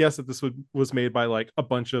 but I would guess that this was made by like a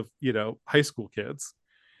bunch of, you know, high school kids.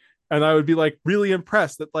 And I would be like really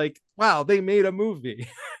impressed that like, wow, they made a movie.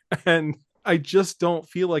 And I just don't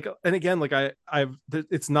feel like, and again, like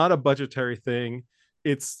it's not a budgetary thing.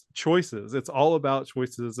 It's choices. It's all about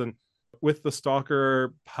choices. And with the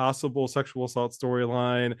stalker possible sexual assault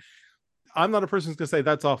storyline, I'm not a person who's going to say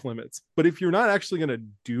that's off limits, but if you're not actually going to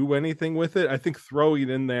do anything with it, I think throwing it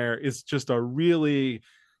in there is just a really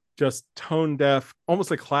just tone deaf,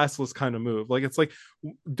 almost like classless kind of move. Like, it's like,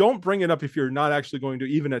 don't bring it up if you're not actually going to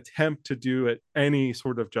even attempt to do it any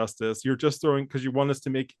sort of justice. You're just throwing because you want us to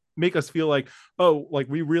make us feel like, oh, like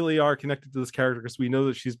we really are connected to this character because we know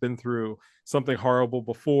that she's been through something horrible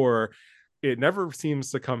before. It never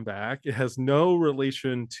seems to come back. It has no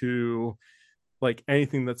relation to like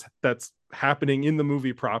anything that's happening in the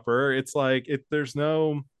movie proper. It's like there's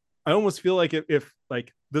no, I almost feel like if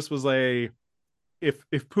like this was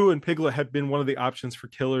if Pooh and Piglet had been one of the options for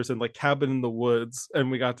killers in like Cabin in the Woods,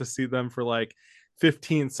 and we got to see them for like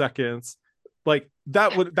 15 seconds, like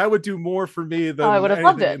that would do more for me than I would have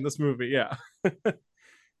loved anything it in this movie. Yeah.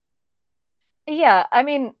 Yeah, I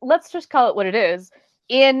mean, let's just call it what it is.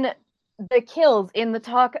 In the kills, in the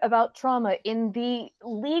talk about trauma, in the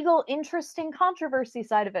legal, interesting controversy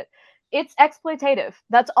side of it, it's exploitative.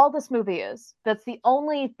 That's all this movie is. That's the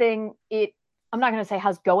only thing I'm not going to say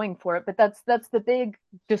has going for it, but that's the big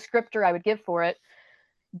descriptor I would give for it.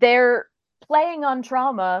 They're playing on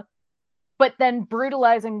trauma, but then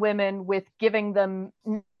brutalizing women with giving them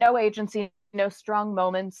no agency, no strong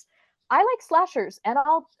moments. I like slashers, and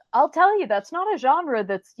I'll tell you, that's not a genre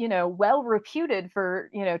that's, well reputed for,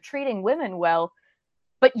 treating women well,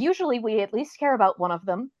 but usually we at least care about one of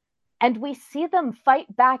them, and we see them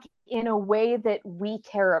fight back in a way that we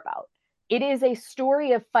care about. It is a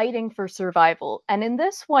story of fighting for survival. And in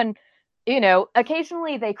this one,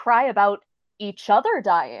 occasionally they cry about each other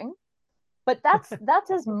dying, but that's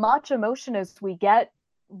as much emotion as we get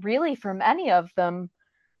really from any of them.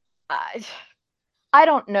 I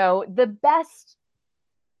don't know. The best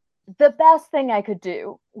thing I could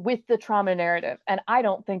do with the trauma narrative, and I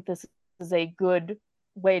don't think this is a good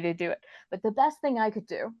way to do it, but the best thing I could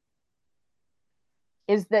do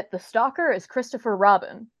is that the stalker is Christopher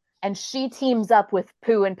Robin, and she teams up with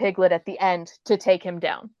Pooh and Piglet at the end to take him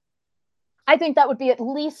down. I think that would be at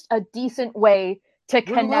least a decent way to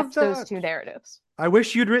connect those two narratives. I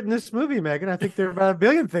wish you'd written this movie, Megan. I think there are about a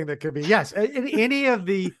billion things that could be. Yes, in any of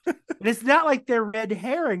the, and it's not like they're red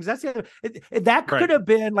herrings. That's the other. That could have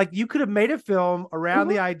been like, you could have made a film around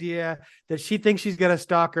the idea that she thinks she's got a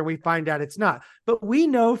stalker, and we find out it's not. But we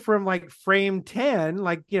know from like frame 10,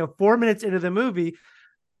 like 4 minutes into the movie,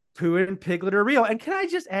 Pooh and Piglet are real. And can I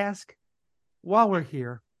just ask, while we're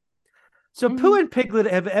here, so Pooh and Piglet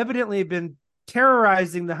have evidently been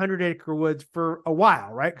terrorizing the 100-acre woods for a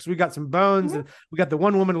while, right? Because we got some bones and we got the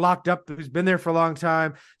one woman locked up who's been there for a long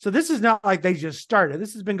time. So this is not like they just started.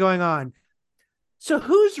 This has been going on. So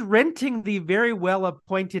who's renting the very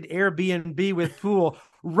well-appointed Airbnb with pool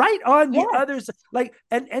right on the others? Like,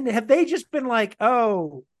 and have they just been like,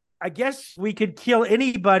 oh, I guess we could kill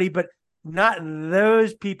anybody, but not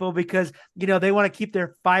those people because, they want to keep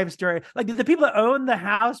their 5-star. Like, did the people that own the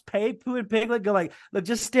house pay Pooh and Piglet, go like, look,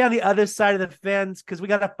 just stay on the other side of the fence because we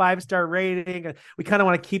got a 5-star rating and we kind of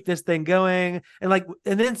want to keep this thing going. And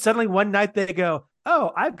then suddenly one night they go,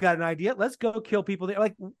 oh, I've got an idea. Let's go kill people there.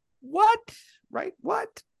 Like, what? Right?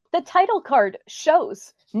 What? The title card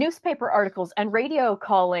shows newspaper articles and radio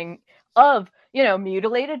calling of,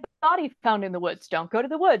 mutilated body found in the woods. Don't go to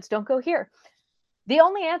the woods. Don't go here. The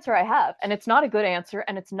only answer I have, and it's not a good answer,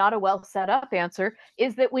 and it's not a well set up answer,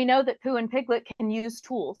 is that we know that Pooh and Piglet can use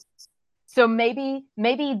tools. So maybe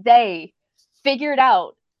they figured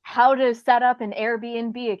out how to set up an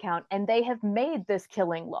Airbnb account, and they have made this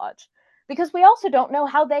killing lodge. Because we also don't know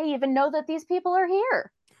how they even know that these people are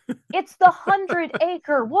here. It's the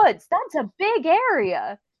 100-acre woods. That's a big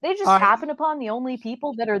area. They just happen upon the only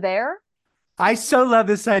people that are there. I so love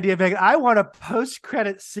this idea, Megan. I want a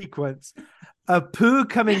post-credit sequence of Pooh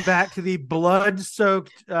coming back to the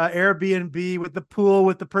blood-soaked Airbnb with the pool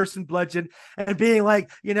with the person bludgeoned and being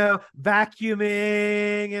like,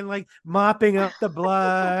 vacuuming and like mopping up the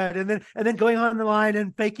blood and then going on the line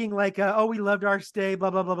and faking like, oh, we loved our stay,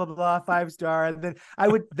 blah, blah, blah, blah, blah, 5-star. And then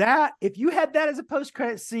if you had that as a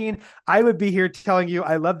post-credit scene, I would be here telling you,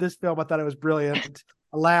 I love this film. I thought it was brilliant.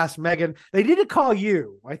 Alas, Megan, they need to call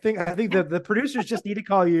you. I think the producers just need to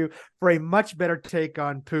call you for a much better take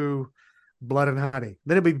on Pooh, Blood and Honey.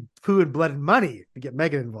 Then it'll be Pooh and Blood and Money to get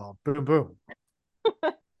Megan involved. Boom, boom.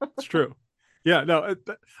 It's true. Yeah, no,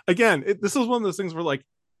 this is one of those things where like,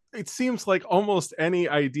 it seems like almost any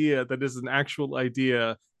idea that is an actual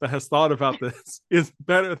idea that has thought about this is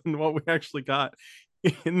better than what we actually got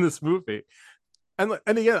in this movie. And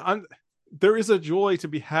again, there is a joy to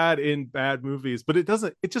be had in bad movies, but it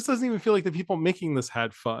just doesn't even feel like the people making this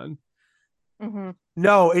had fun. Mm-hmm.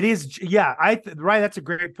 No, it is. Yeah, right. That's a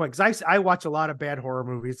great point. Because I watch a lot of bad horror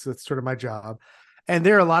movies. That's sort of my job. And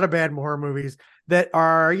there are a lot of bad horror movies that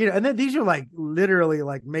are, and then these are like literally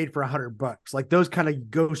like made for $100. Like those kind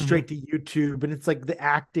of go straight to YouTube, and it's like the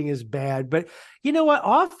acting is bad. But you know what?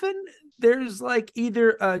 Often there's like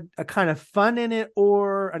either a kind of fun in it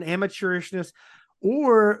or an amateurishness,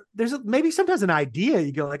 or there's maybe sometimes an idea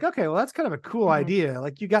you go like, okay, well, that's kind of a cool idea.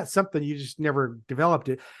 Like you got something, you just never developed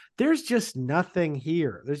it. There's just nothing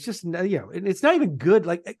here. There's just no, and it's not even good.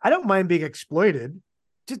 Like I don't mind being exploited.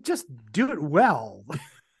 Just do it well.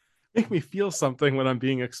 Make me feel something when I'm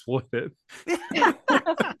being exploited. I'd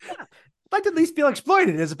like to at least feel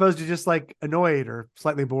exploited as opposed to just like annoyed or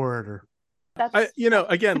slightly bored or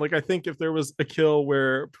again, like I think if there was a kill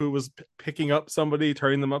where Pooh was picking up somebody,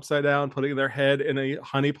 turning them upside down, putting their head in a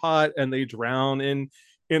honey pot, and they drown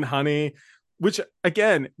in honey, which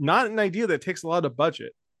again, not an idea that takes a lot of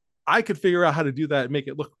budget. I could figure out how to do that and make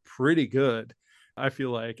it look pretty good. I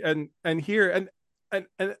feel like, and here and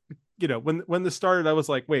when this started, I was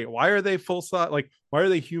like, wait, why are they full size? Like, why are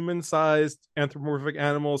they human sized anthropomorphic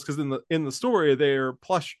animals? Because in the story, they're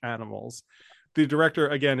plush animals. The director,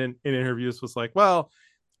 again, in interviews was like, well,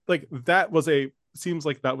 like seems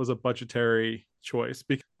like that was a budgetary choice,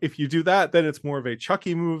 because if you do that, then it's more of a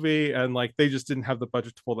Chucky movie, and like they just didn't have the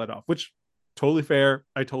budget to pull that off, which totally fair.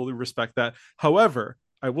 I totally respect that. However,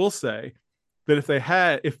 I will say that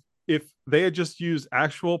if they had just used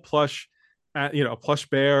actual plush, a plush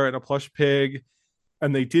bear and a plush pig,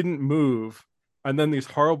 and they didn't move, and then these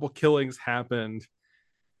horrible killings happened,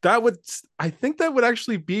 I think that would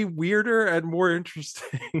actually be weirder and more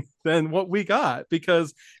interesting than what we got,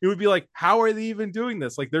 because it would be like, how are they even doing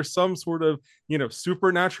this? Like there's some sort of,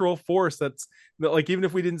 supernatural force that like, even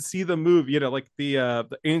if we didn't see them move, like the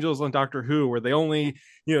angels on Doctor Who, where they only,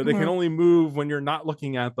 they can only move when you're not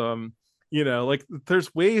looking at them. Like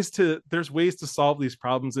there's ways to solve these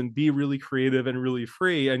problems and be really creative and really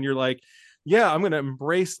free. And you're like, yeah, I'm going to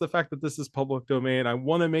embrace the fact that this is public domain. I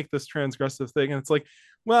want to make this transgressive thing. And it's like,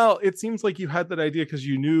 well, it seems like you had that idea because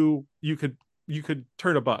you knew you could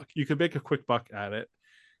turn a buck. You could make a quick buck at it.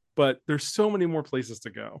 But there's so many more places to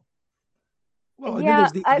go. Well, and then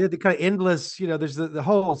there's the kind of endless, there's the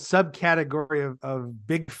whole subcategory of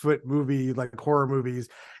Bigfoot movie, like horror movies,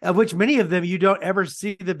 of which many of them you don't ever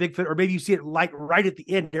see the Bigfoot, or maybe you see it like right at the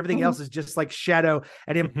end. Everything else is just like shadow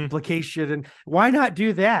and implication. And why not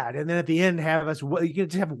do that? And then at the end, you can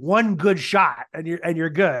just have one good shot and you're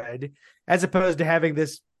good, as opposed to having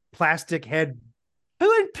this plastic head.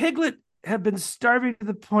 Pooh and Piglet have been starving to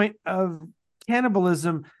the point of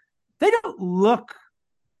cannibalism. They don't look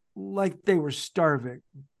like they were starving.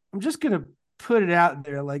 I'm just gonna put it out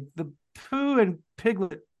there, like the Pooh and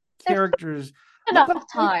Piglet characters. Enough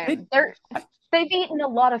time. They've eaten a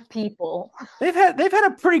lot of people. They've had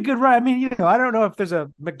a pretty good run. I mean, I don't know if there's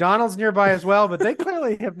a McDonald's nearby as well, but they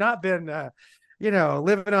clearly have not been,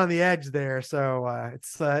 living on the edge there. So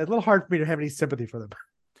it's a little hard for me to have any sympathy for them.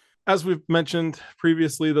 As we've mentioned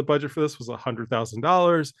previously, the budget for this was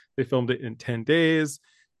 $100,000. They filmed it in 10 days.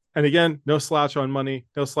 And again, no slouch on money,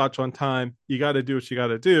 no slouch on time. You got to do what you got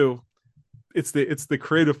to do. It's the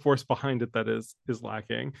creative force behind it that is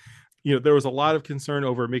lacking. There was a lot of concern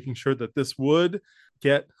over making sure that this would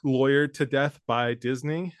get lawyered to death by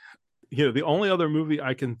Disney. The only other movie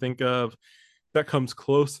I can think of that comes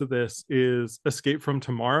close to this is Escape from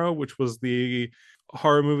Tomorrow, which was the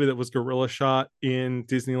horror movie that was guerrilla shot in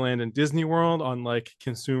Disneyland and Disney World on like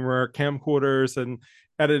consumer camcorders and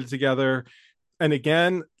edited together. And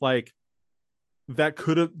again, like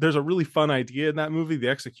there's a really fun idea in that movie. The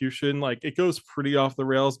execution, like it goes pretty off the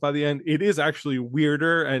rails by the end. It is actually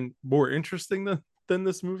weirder and more interesting than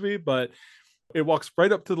this movie, but it walks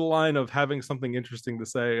right up to the line of having something interesting to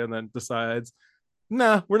say and then decides,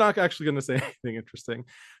 nah, we're not actually going to say anything interesting.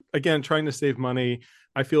 Again, trying to save money.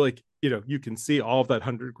 I feel like, you can see all of that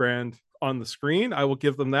 $100,000 on the screen. I will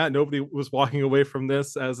give them that. Nobody was walking away from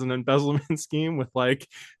this as an embezzlement scheme with like,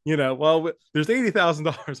 well, there's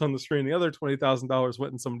 $80,000 on the screen. The other $20,000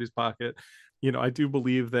 went in somebody's pocket. I do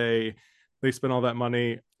believe they spent all that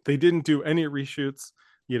money. They didn't do any reshoots,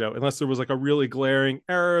 unless there was like a really glaring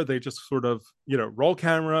error. They just sort of, roll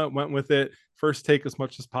camera, went with it, first take as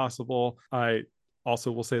much as possible. I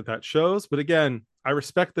also will say that shows, but again, I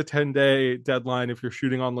respect the 10-day deadline if you're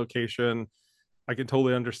shooting on location. I can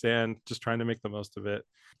totally understand just trying to make the most of it.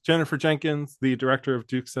 Jennifer Jenkins, the director of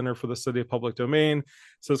Duke Center for the Study of Public Domain,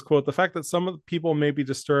 says, quote, "The fact that some of the people may be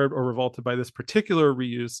disturbed or revolted by this particular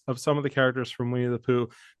reuse of some of the characters from Winnie-the-Pooh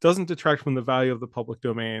doesn't detract from the value of the public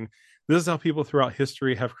domain. This is how people throughout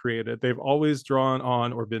history have created. They've always drawn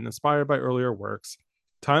on or been inspired by earlier works.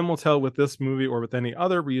 Time will tell with this movie or with any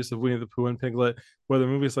other reuse of Winnie the Pooh and Piglet whether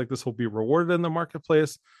movies like this will be rewarded in the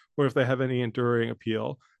marketplace or if they have any enduring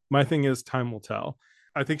appeal. My thing is time will tell.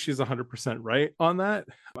 I think she's 100% right on that.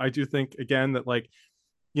 I do think, again, that like,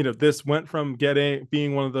 this went from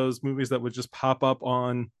being one of those movies that would just pop up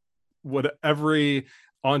on every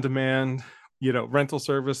on-demand, rental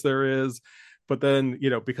service there is. But then,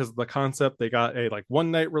 because of the concept, they got a like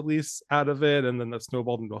one night release out of it, and then that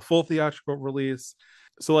snowballed into a full theatrical release.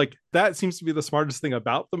 So like that seems to be the smartest thing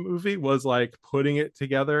about the movie, was like putting it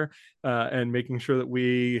together and making sure that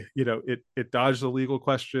we, it dodged the legal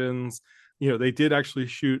questions. They did actually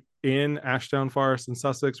shoot in Ashdown Forest in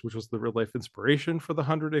Sussex, which was the real life inspiration for the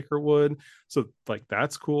 100-Acre Wood. So like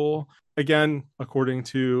that's cool. Again, according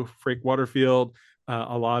to Frank Waterfield,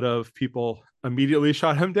 a lot of people immediately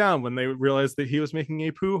shot him down when they realized that he was making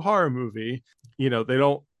a Pooh horror movie.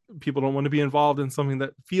 People don't want to be involved in something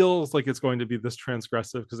that feels like it's going to be this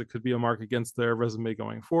transgressive, because it could be a mark against their resume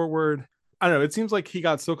going forward. I don't know. It seems like he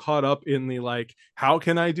got so caught up in the like, how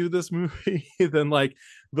can I do this movie? Then like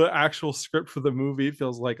the actual script for the movie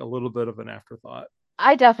feels like a little bit of an afterthought.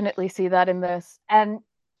 I definitely see that in this. And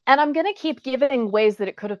I'm going to keep giving ways that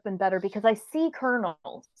it could have been better, because I see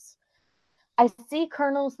kernels. I see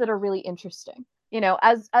kernels that are really interesting.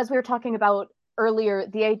 As we were talking about earlier,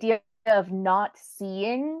 the idea of not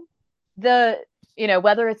seeing the,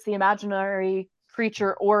 whether it's the imaginary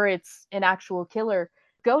creature or it's an actual killer,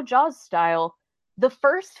 go Jaws style, the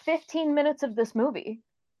first 15 minutes of this movie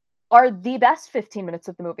are the best 15 minutes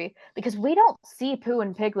of the movie, because we don't see Pooh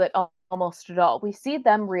and Piglet almost at all. We see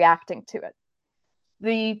them reacting to it.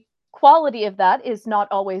 The quality of that is not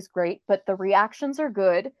always great, but the reactions are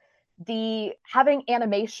good. The having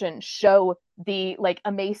animation show the like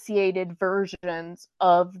emaciated versions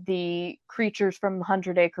of the creatures from the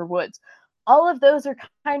 100-Acre Woods, all of those are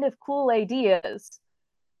kind of cool ideas.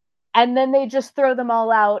 And then they just throw them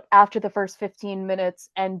all out after the first 15 minutes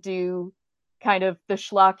and do kind of the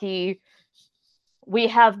schlocky, we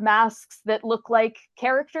have masks that look like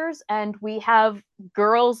characters, and we have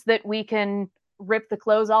girls that we can rip the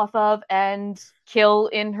clothes off of and kill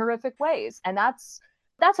in horrific ways. And that's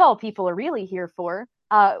all people are really here for.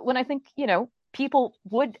 When I think, people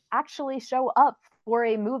would actually show up for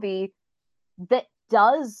a movie that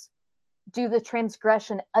does do the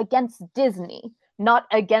transgression against Disney, not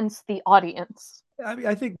against the audience. I mean,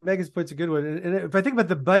 I think Megan's point's a good one. And if I think about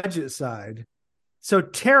the budget side, so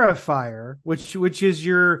Terrifier, which is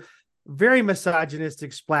your very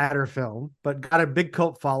misogynistic splatter film, but got a big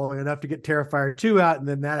cult following enough to get Terrifier 2 out, and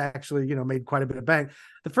then that actually, made quite a bit of bank.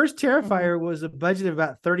 The first Terrifier was a budget of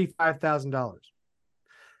about $35,000.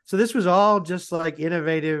 So this was all just like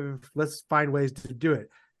innovative, let's find ways to do it.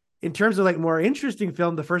 In terms of like more interesting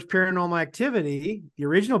film, the first Paranormal Activity, the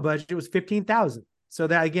original budget was $15,000. So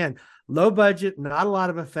that, again, low budget, not a lot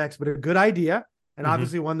of effects, but a good idea. And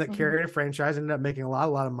obviously one that carried a franchise, ended up making a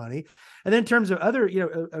lot of money. And then in terms of other,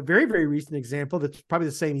 a very, very recent example that's probably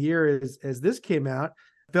the same year as this came out,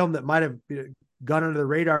 a film that might have gone under the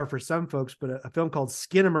radar for some folks, but a film called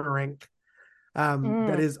Skinamarink,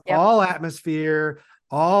 that is all atmosphere,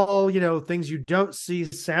 all, things you don't see,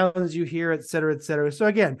 sounds you hear, et cetera, et cetera. So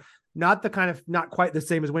again, not quite the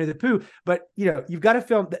same as Winnie the Pooh, but you've got a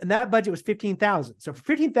film, and that budget was $15,000. So for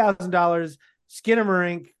 $15,000,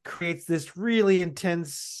 Skinamarink creates this really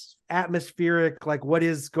intense, atmospheric, like what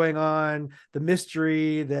is going on, the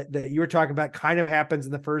mystery that you were talking about kind of happens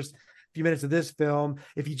in the first few minutes of this film.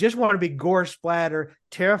 If you just want to be gore splatter,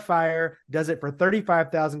 Terrifier does it for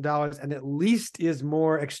 $35,000 and at least is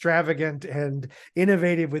more extravagant and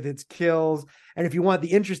innovative with its kills. And if you want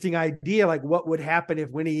the interesting idea, like what would happen if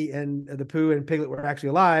Winnie and the Pooh and Piglet were actually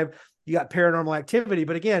alive, you got Paranormal Activity.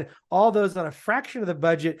 But again, all those on a fraction of the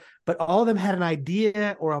budget, but all of them had an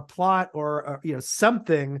idea or a plot or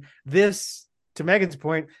something. This, to Megan's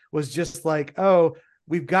point, was just like, oh,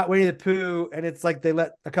 we've got Winnie the Pooh, and it's like they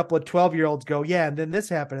let a couple of 12-year-olds go, yeah, and then this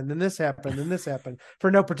happened, and then this happened, and this happened, for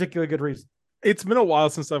no particular good reason. It's been a while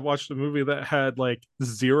since I've watched a movie that had like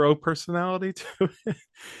zero personality to it.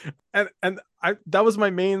 and that was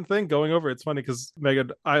my main thing going over. It's funny because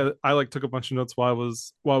Megan, I like took a bunch of notes while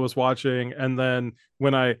I was watching, and then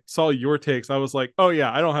when I saw your takes, I was like, oh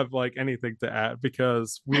yeah, I don't have like anything to add,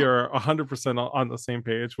 because we are 100% on the same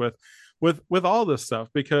page with all this stuff.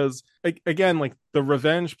 Because again, like the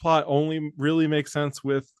revenge plot only really makes sense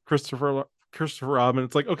with Christopher Robin.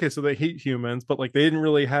 It's like, okay, so they hate humans, but like they didn't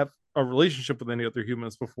really have a relationship with any other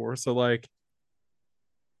humans before. So like,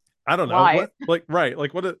 I don't know. Why? What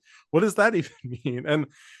does that even mean? And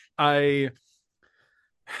I'm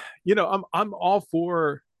all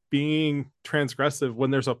for being transgressive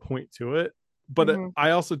when there's a point to it, but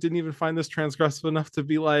I also didn't even find this transgressive enough to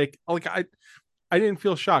be like I didn't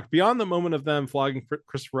feel shocked beyond the moment of them flogging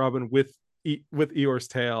Christopher Robin with Eeyore's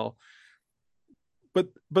tail.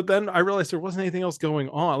 But then I realized there wasn't anything else going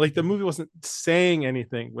on. Like the movie wasn't saying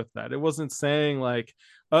anything with that. It wasn't saying like,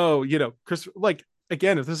 oh, Chris, like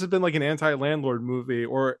again, if this had been like an anti-landlord movie,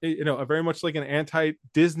 or a very much like an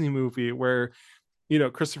anti-Disney movie where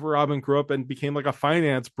Christopher Robin grew up and became like a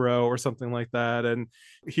finance bro or something like that, and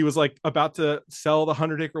he was like about to sell the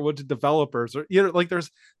 100-acre wood to developers, or like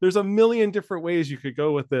there's a million different ways you could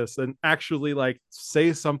go with this and actually like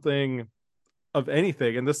say something of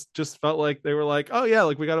anything. And this just felt like they were like, oh yeah,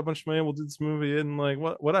 like we got a bunch of money, we'll do this movie, and like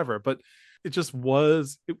whatever. But it just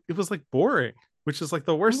was it was like boring, which is like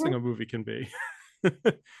the worst thing a movie can be.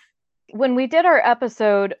 When we did our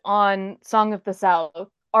episode on Song of the South,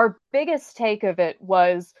 our biggest take of it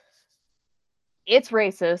was it's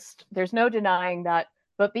racist. There's no denying that.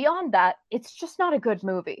 But beyond that, it's just not a good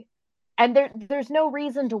movie. And there's no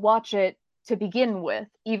reason to watch it to begin with,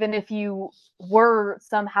 even if you were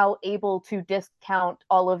somehow able to discount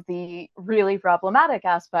all of the really problematic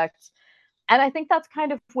aspects. And I think that's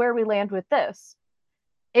kind of where we land with this.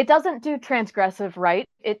 It doesn't do transgressive right.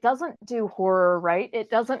 It doesn't do horror right. It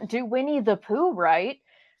doesn't do Winnie the Pooh right.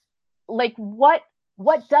 Like, what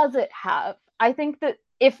does it have? I think that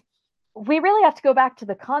if we really have to go back to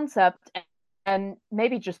the concept and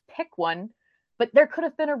maybe just pick one, but there could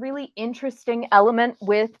have been a really interesting element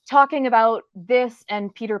with talking about this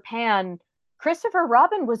and Peter Pan. Christopher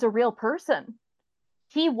Robin was a real person.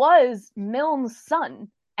 He was Milne's son,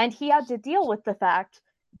 and he had to deal with the fact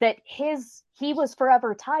that he was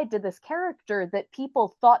forever tied to this character that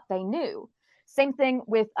people thought they knew. Same thing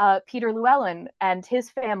with Peter Llewellyn and his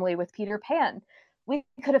family with Peter Pan. We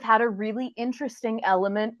could have had a really interesting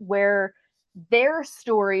element where their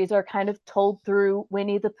stories are kind of told through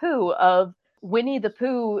Winnie the Pooh, of Winnie the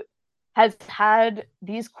Pooh has had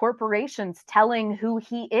these corporations telling who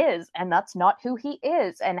he is, and that's not who he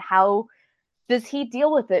is, and how does he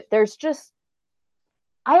deal with it?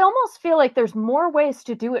 I almost feel like there's more ways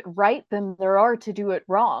to do it right than there are to do it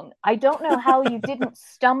wrong. I don't know how you didn't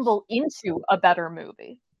stumble into a better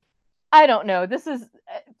movie. I don't know. This is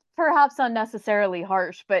perhaps unnecessarily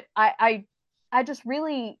harsh, but I just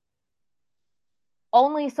really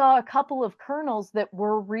only saw a couple of kernels that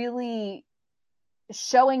were really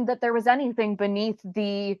showing that there was anything beneath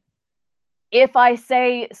the, if I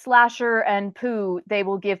say slasher and Pooh, they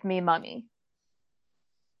will give me money.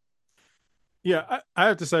 Yeah, I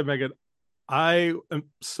have to say, Megan, I am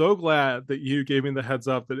so glad that you gave me the heads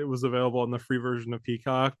up that it was available on the free version of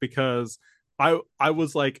Peacock, because I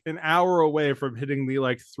was like an hour away from hitting the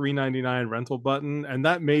like $3.99 rental button, and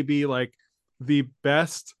that may be like the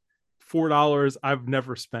best $4 I've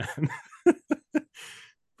never spent.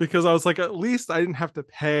 Because I was like, at least I didn't have to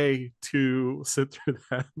pay to sit through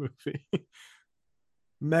that movie.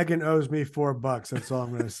 Megan owes me $4. That's all I'm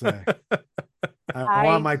going to say. I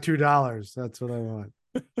want my $2. That's what I want.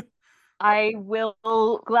 I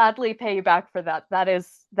will gladly pay you back for that. That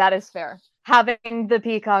is fair. Having the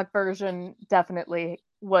Peacock version definitely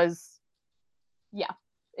was, yeah.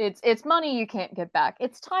 It's money you can't get back.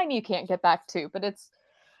 It's time you can't get back too, but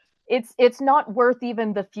it's not worth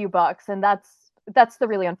even the few bucks, and that's the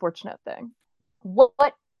really unfortunate thing.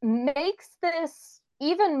 What makes this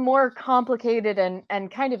even more complicated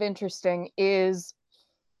and kind of interesting is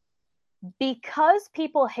because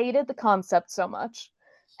people hated the concept so much,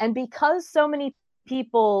 and because so many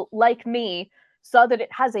people like me saw that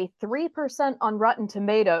it has a 3% on Rotten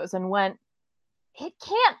Tomatoes and went, it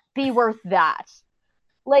can't be worth that.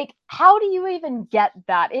 Like, how do you even get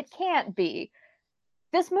that? It can't be.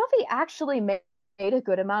 This movie actually made a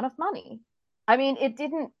good amount of money. I mean,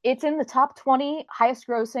 it's in the top 20 highest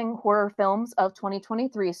grossing horror films of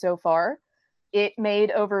 2023 so far. It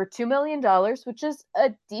made over $2 million, which is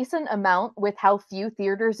a decent amount with how few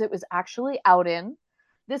theaters it was actually out in.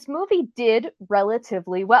 This movie did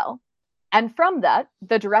relatively well. And from that,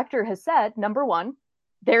 the director has said, number one,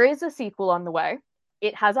 there is a sequel on the way.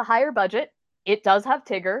 It has a higher budget. It does have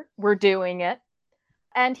Tigger. We're doing it.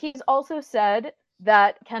 And he's also said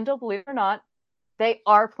that, Kendall, believe it or not, they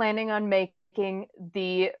are planning on making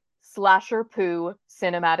the Slasher Pooh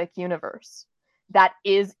cinematic universe. That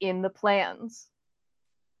is in the plans.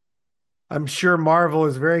 I'm sure Marvel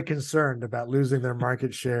is very concerned about losing their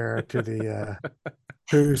market share to the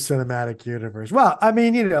Pooh cinematic universe. Well, I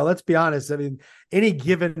mean, let's be honest. I mean, any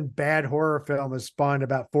given bad horror film has spawned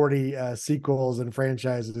about 40 sequels and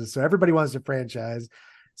franchises. So everybody wants to franchise.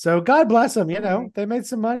 So God bless them. They made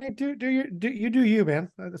some money. Do you,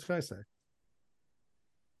 man. That's what I say.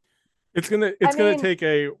 It's gonna take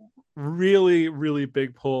a really, really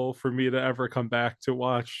big pull for me to ever come back to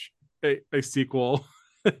watch a sequel.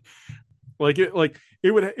 It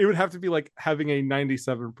would have to be like having a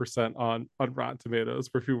 97% on Rotten Tomatoes,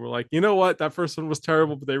 where people were like, you know what, that first one was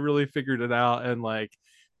terrible, but they really figured it out, and like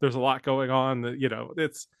there's a lot going on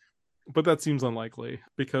that, but that seems unlikely,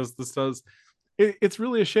 because it's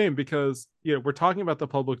really a shame, because we're talking about the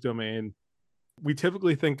public domain. We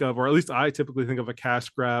typically think of, or at least I typically think of, a cash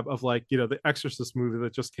grab of like, the Exorcist movie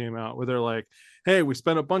that just came out, where they're like, hey, we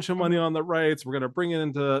spent a bunch of money on the rights, we're going to bring it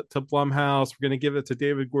into Blumhouse, we're going to give it to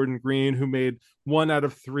David Gordon Green, who made 1 out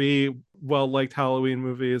of 3 well-liked Halloween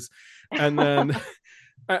movies, and then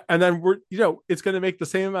we're it's going to make the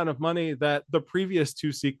same amount of money that the previous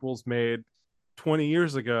 2 sequels made 20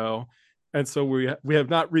 years ago. And so we have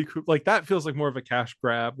not recouped. Like, that feels like more of a cash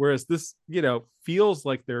grab, whereas this feels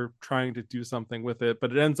like they're trying to do something with it,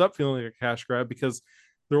 but it ends up feeling like a cash grab because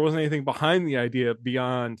there wasn't anything behind the idea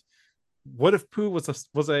beyond, what if Pooh was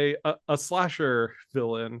a slasher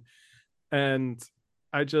villain? And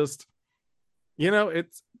I just,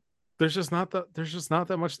 there's just not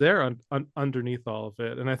that much there underneath all of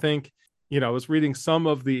it. And I think, I was reading some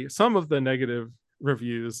of the negative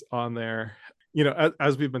reviews on there,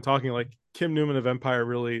 as we've been talking, like Kim Newman of Empire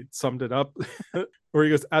really summed it up, where he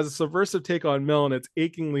goes, as a subversive take on Milne, it's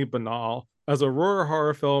achingly banal. As a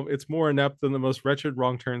horror film, it's more inept than the most wretched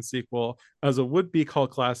Wrong Turn sequel. As a would-be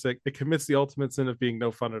cult classic, it commits the ultimate sin of being no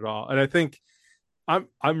fun at all. And I think I'm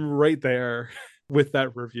right there with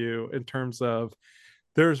that review, in terms of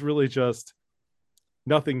there's really just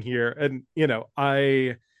nothing here. And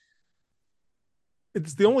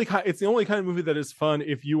it's the only kind of movie that is fun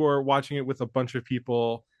if you are watching it with a bunch of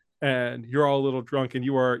people and you're all a little drunk, and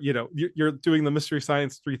you are, you're doing the Mystery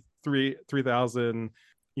Science 3000,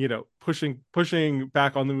 pushing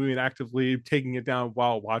back on the movie and actively taking it down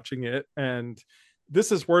while watching it. And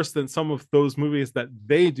this is worse than some of those movies that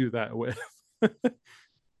they do that with.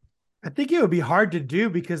 I think it would be hard to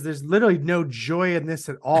do, because there's literally no joy in this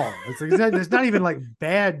at all. There's not even like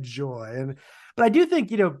bad joy. But I do think,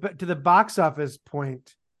 to the box office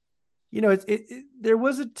point, there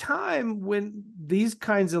was a time when these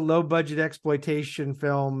kinds of low budget exploitation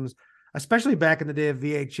films, especially back in the day of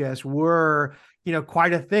VHS, were,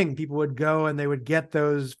 quite a thing. People would go and they would get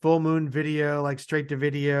those Full Moon Video, like straight to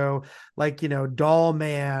video, like, Doll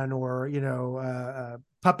Man, or,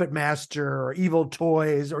 Puppet Master, or Evil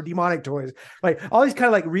Toys, or Demonic Toys, like all these kind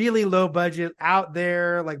of like really low budget, out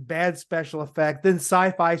there, like bad special effect. Then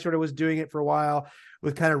Sci-Fi sort of was doing it for a while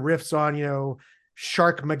with kind of riffs on,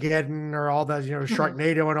 Sharkmageddon, or all those,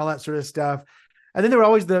 Sharknado and all that sort of stuff. And then there were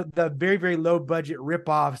always the very, very low budget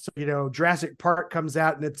ripoffs. Jurassic Park comes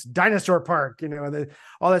out and it's Dinosaur Park, and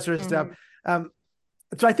all that sort of stuff.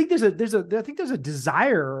 So I think there's a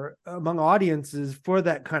desire among audiences for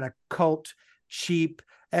that kind of cult, cheap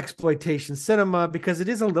exploitation cinema, because it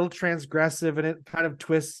is a little transgressive and it kind of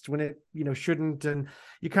twists when it shouldn't, and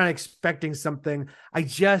you're kind of expecting something. I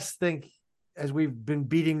just think, as we've been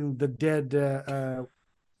beating the dead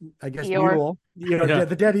I guess Eeyore.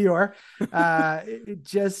 The dead Eeyore, it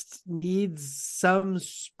just needs some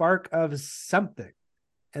spark of something,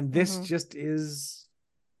 and this just is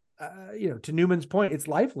to Newman's point, it's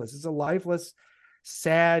lifeless. It's a lifeless,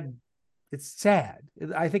 sad. It's sad.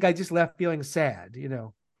 I think I just left feeling sad,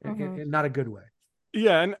 in not a good way.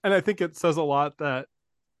 Yeah, and I think it says a lot that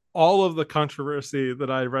all of the controversy that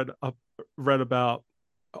I read about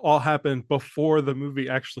all happened before the movie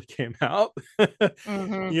actually came out.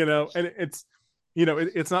 And it's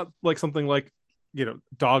not like something like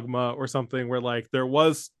Dogma or something, where like there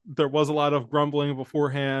was a lot of grumbling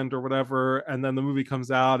beforehand or whatever, and then the movie comes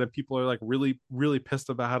out and people are like really, really pissed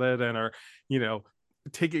about it, and are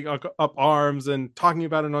taking up arms and talking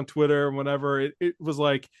about it on Twitter and whatever. It was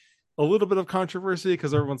like a little bit of controversy,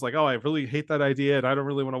 because everyone's like, oh, I really hate that idea and I don't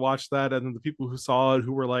really want to watch that. And then the people who saw it,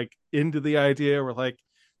 who were like into the idea, were like,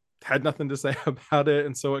 had nothing to say about it.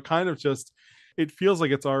 And so it kind of just, it feels like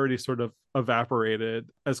it's already sort of evaporated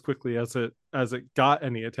as quickly as it got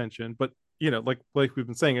any attention. But like we've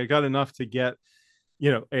been saying, it got enough to get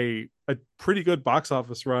a pretty good box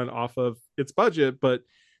office run off of its budget, but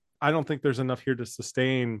I don't think there's enough here to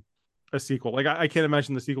sustain a sequel. Like, I can't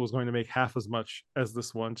imagine the sequel is going to make half as much as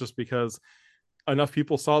this one, just because enough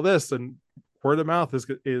people saw this, and word of mouth is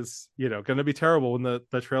going to be terrible when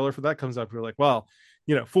the trailer for that comes up. We're like, well,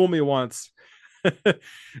 fool me once,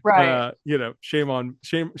 right? Shame on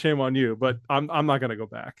you. But I'm not going to go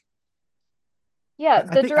back. Yeah,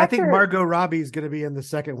 I think Margot Robbie is going to be in the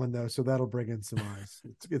second one, though, so that'll bring in some eyes.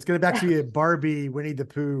 It's going to actually be a Barbie,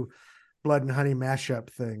 Winnie-the-Pooh, Blood and Honey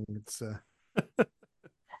mashup thing. It's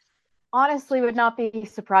honestly would not be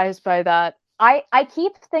surprised by that. I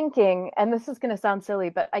keep thinking, and this is going to sound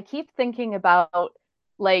silly, but I keep thinking about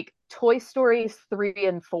like Toy Stories 3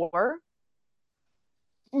 and 4.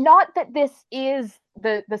 Not that this is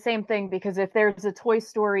the same thing, because if there's a Toy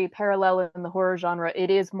Story parallel in the horror genre,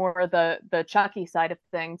 it is more the Chucky side of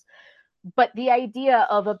things. But the idea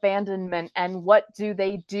of abandonment and what do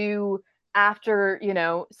they do after,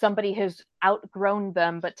 somebody has outgrown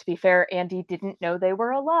them. But to be fair, Andy didn't know they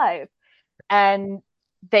were alive. And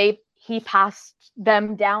he passed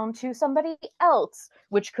them down to somebody else,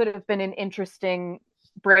 which could have been an interesting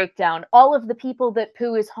breakdown. All of the people that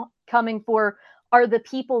Pooh is coming for are the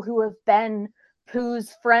people who have been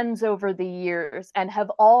Pooh's friends over the years and have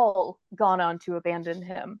all gone on to abandon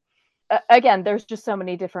him. Again, there's just so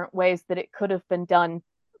many different ways that it could have been done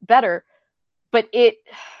better, but it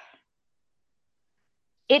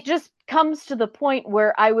just comes to the point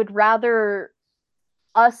where I would rather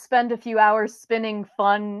us spend a few hours spinning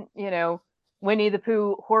fun, Winnie the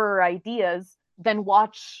Pooh horror ideas than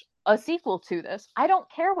watch a sequel to this. I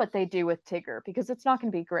don't care what they do with Tigger, because it's not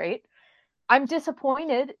going to be great. I'm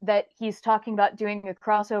disappointed that he's talking about doing a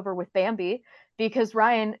crossover with Bambi, because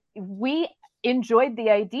Ryan, we enjoyed the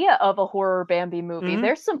idea of a horror Bambi movie. Mm-hmm.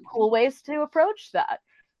 There's some cool ways to approach that,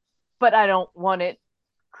 but I don't want it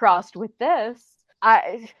crossed with this.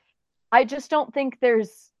 I just don't think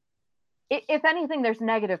there's, if anything, there's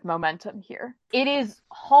negative momentum here. It is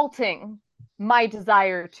halting my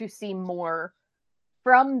desire to see more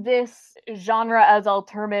from this genre as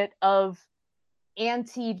alternate of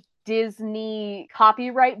anti-Disney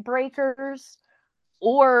copyright breakers,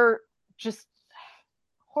 or just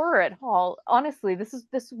horror at all. Honestly, this is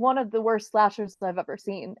one of the worst slashers I've ever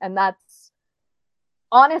seen, and that's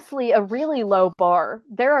honestly a really low bar.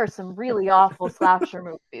 There are some really awful slasher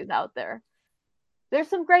movies out there. There's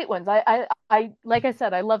some great ones. I like I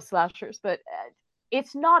said, I love slashers, but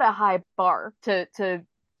it's not a high bar to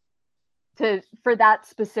for that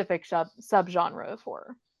specific subgenre of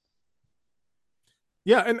horror.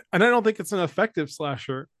 Yeah, and I don't think it's an effective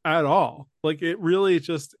slasher at all. Like, it really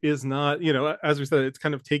just is not, as we said, it's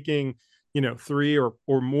kind of taking, 3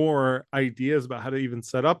 or more ideas about how to even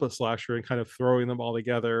set up a slasher and kind of throwing them all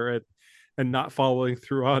together and not following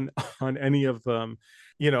through on any of them.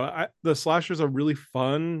 The slasher is a really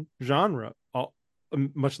fun genre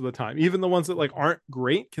much of the time. Even the ones that like aren't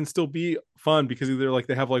great can still be fun, because either like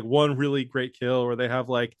they have like one really great kill, or they have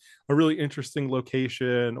like a really interesting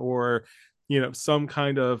location, or some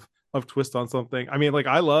kind of twist on something. I mean, like,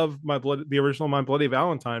 I love the original My Bloody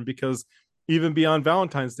Valentine, because even beyond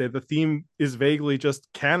Valentine's Day, the theme is vaguely just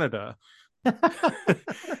Canada.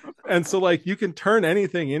 And so like you can turn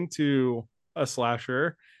anything into a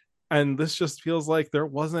slasher, and this just feels like there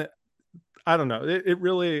wasn't, I don't know, it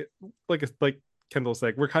really, like Kendall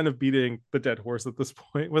said, we're kind of beating the dead horse at this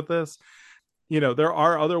point with this. There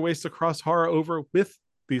are other ways to cross horror over with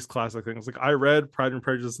these classic things. Like, I read Pride and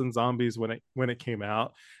Prejudice and Zombies when it came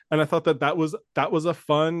out, and I thought that was a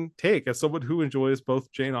fun take. As someone who enjoys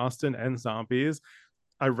both Jane Austen and zombies,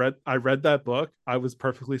 I read that book. I was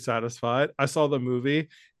perfectly satisfied. I saw the movie.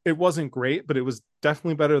 It wasn't great, but it was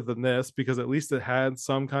definitely better than this, because at least it had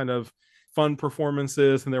some kind of fun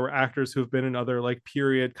performances, and there were actors who have been in other like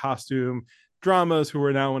period costume dramas who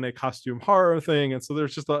are now in a costume horror thing. And so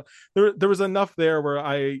there's just there was enough there where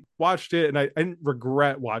I watched it, and I didn't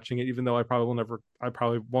regret watching it, even though I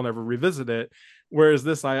probably won't ever revisit it. Whereas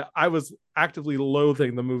this, I was actively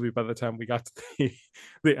loathing the movie by the time we got to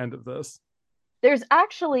the end of this. There's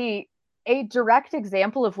actually a direct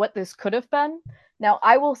example of what this could have been. Now,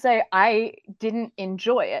 I will say I didn't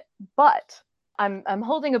enjoy it, but I'm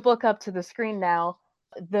holding a book up to the screen now.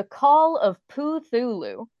 The Call of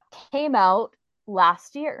Pooh-Thulu came out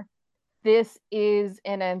last year. This is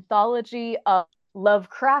an anthology of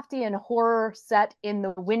Lovecraftian horror set in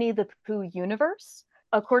the Winnie-the-Pooh universe.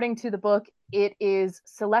 According to the book, it is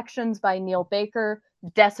selections by Neil Baker,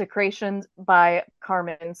 desecrations by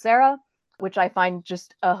Carmen Serra, which I find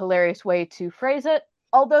just a hilarious way to phrase it.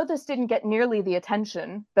 Although this didn't get nearly the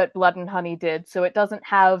attention that Blood and Honey did, so it doesn't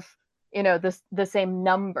have, the same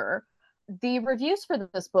number, the reviews for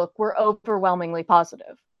this book were overwhelmingly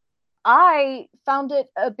positive. I found it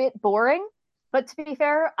a bit boring, but to be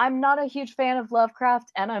fair, I'm not a huge fan of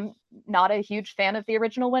Lovecraft, and I'm not a huge fan of the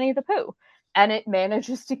original Winnie the Pooh, and it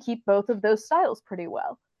manages to keep both of those styles pretty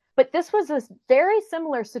well. But this was a very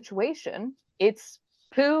similar situation. It's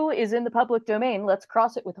Pooh is in the public domain, let's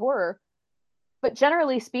cross it with horror. But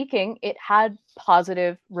generally speaking, it had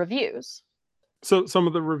positive reviews. So some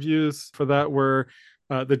of the reviews for that were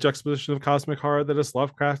the juxtaposition of cosmic horror that is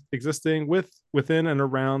Lovecraft existing within and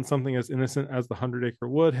around something as innocent as the 100-Acre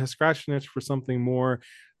Wood has scratched an itch for something more.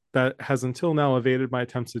 that has until now evaded my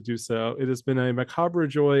attempts to do so. It has been a macabre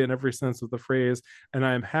joy in every sense of the phrase, and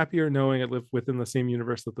I am happier knowing I live within the same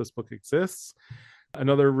universe that this book exists.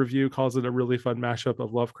 Another review calls it a really fun mashup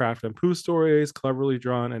of Lovecraft and Pooh stories, cleverly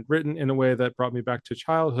drawn and written in a way that brought me back to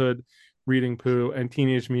childhood reading Pooh and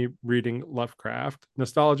teenage me reading Lovecraft.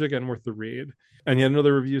 Nostalgic and worth the read. And yet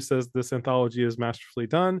another review says this anthology is masterfully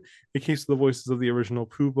done. It keeps the voices of the original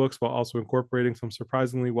Pooh books while also incorporating some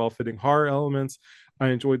surprisingly well-fitting horror elements. I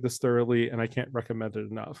enjoyed this thoroughly, and I can't recommend it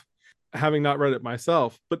enough. Having not read it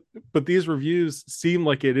myself, but these reviews seem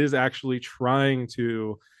like it is actually trying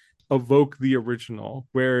to evoke the original,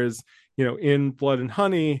 whereas in Blood and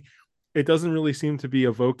Honey it doesn't really seem to be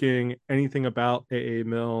evoking anything about A.A.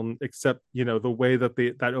 Milne except the way that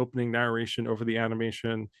that opening narration over the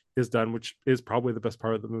animation is done, which is probably the best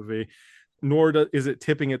part of the movie. Nor is it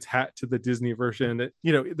tipping its hat to the Disney version.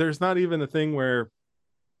 There's not even a thing where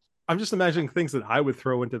I'm just imagining things that I would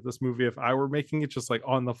throw into this movie if I were making it just like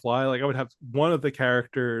on the fly. Like I would have one of the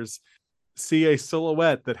characters see a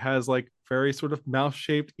silhouette that has like very sort of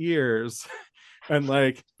mouse-shaped ears and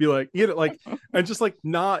like be like like and just like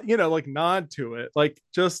not like nod to it, like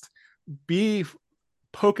just be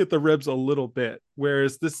poke at the ribs a little bit,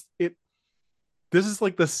 whereas this is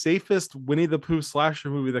like the safest Winnie the Pooh slasher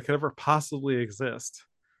movie that could ever possibly exist.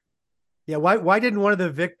 Yeah, why didn't one of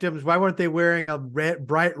the victims, why weren't they wearing a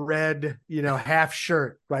bright red, half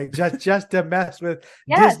shirt, right? Just to mess with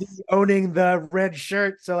Yes. Disney owning the red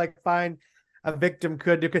shirt. So like fine, a victim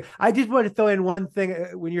could. I just want to throw in one thing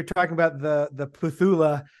when you're talking about the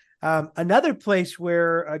Cthulhu. Another place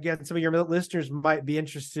where, again, some of your listeners might be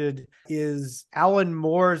interested is Alan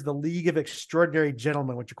Moore's The League of Extraordinary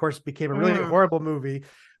Gentlemen, which of course became a really horrible movie.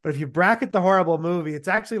 But if you bracket the horrible movie, it's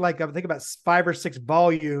actually like, I think about 5 or 6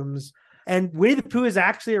 volumes. And Winnie the Pooh is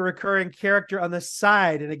actually a recurring character on the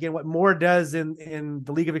side. And again, what Moore does in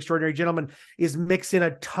The League of Extraordinary Gentlemen is mix in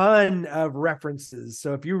a ton of references.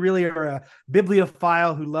 So if you really are a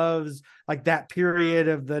bibliophile who loves like that period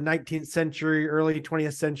of the 19th century, early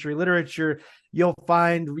 20th century literature, you'll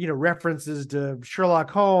find, references to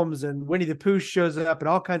Sherlock Holmes, and Winnie the Pooh shows up, and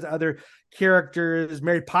all kinds of other characters.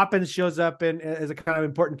 Mary Poppins shows up as a kind of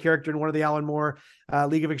important character in one of the Alan Moore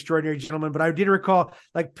League of Extraordinary Gentlemen. But I did recall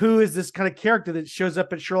like Pooh is this kind of character that shows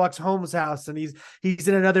up at Sherlock Holmes' house, and he's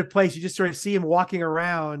in another place. You just sort of see him walking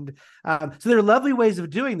around. So there are lovely ways of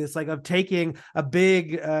doing this, like of taking a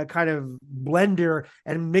big kind of blender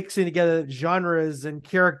and mixing together genres and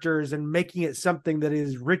characters and making it something that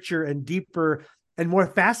is richer and deeper and more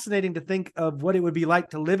fascinating to think of what it would be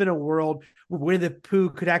like to live in a world where Winnie the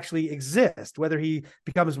Pooh could actually exist, whether he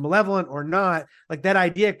becomes malevolent or not. Like that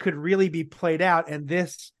idea could really be played out. And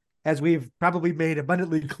this, as we've probably made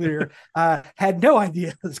abundantly clear, had no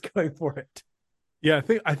ideas going for it. Yeah,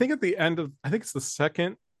 I think at the end of, I think it's the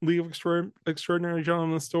second League of Extraordinary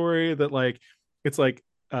Gentlemen story that like it's like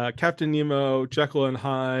Captain Nemo, Jekyll and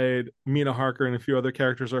Hyde, Mina Harker, and a few other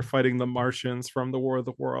characters are fighting the Martians from the War of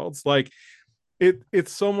the Worlds. Like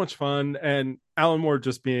it's so much fun, and Alan Moore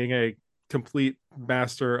just being a complete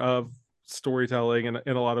master of storytelling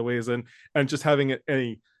in a lot of ways, and just having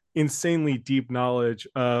a insanely deep knowledge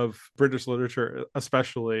of British literature,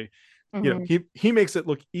 especially. He makes it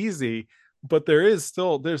look easy, but there is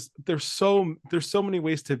still there's so many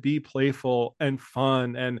ways to be playful and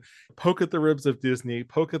fun and poke at the ribs of Disney,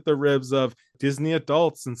 poke at the ribs of Disney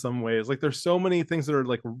adults in some ways. Like there's so many things that are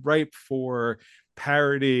like ripe for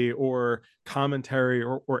parody or commentary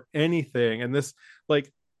or anything. And this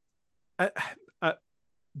like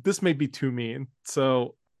this may be too mean.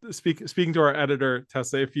 So speaking to our editor,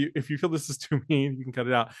 Tessa, if you feel this is too mean, you can cut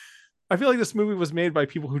it out. I feel like this movie was made by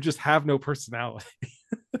people who just have no personality.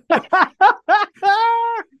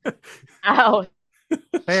 Ow.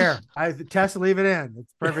 Fair. Tessa, leave it in.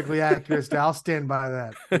 It's perfectly accurate. I'll stand by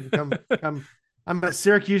that. I'm at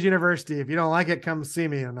Syracuse University. If you don't like it, come see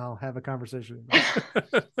me and I'll have a conversation.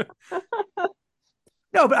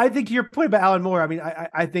 No, but I think to your point about Alan Moore, I mean,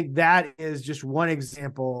 I think that is just one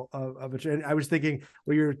example of it. And I was thinking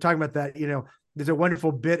when you were talking about that, there's a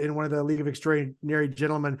wonderful bit in one of the League of Extraordinary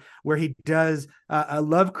Gentlemen where he does a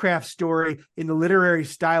Lovecraft story in the literary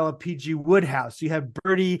style of P.G. Wodehouse. You have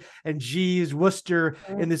Bertie and Jeeves Wooster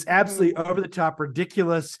in this absolutely over-the-top,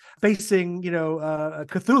 ridiculous facing,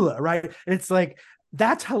 Cthulhu, right? And it's like,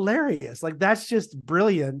 that's hilarious. Like, that's just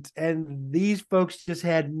brilliant. And these folks just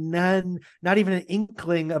had not even an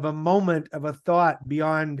inkling of a moment of a thought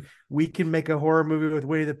beyond, we can make a horror movie with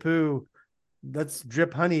Winnie the Pooh. Let's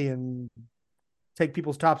drip honey and take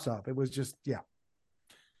people's tops off. It was just,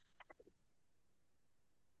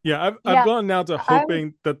 I've gone now to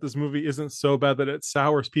hoping that this movie isn't so bad that it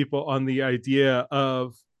sours people on the idea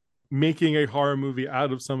of making a horror movie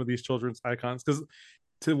out of some of these children's icons. Because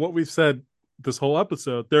to what we've said this whole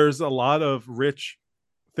episode, there's a lot of rich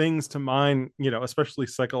things to mine, especially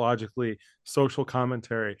psychologically, social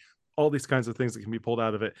commentary, all these kinds of things that can be pulled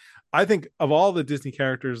out of it. I think of all the Disney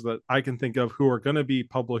characters that I can think of who are going to be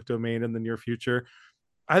public domain in the near future,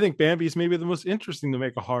 I think Bambi's maybe the most interesting to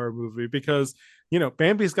make a horror movie because,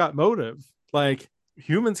 Bambi's got motive. Like,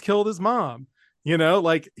 humans killed his mom.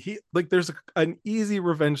 There's an easy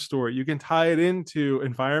revenge story. You can tie it into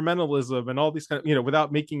environmentalism and all these kind of,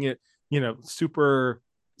 without making it, super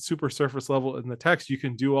surface level in the text. You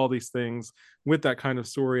can do all these things with that kind of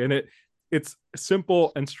story, and it's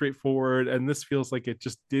simple and straightforward. And this feels like it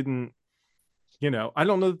just didn't, I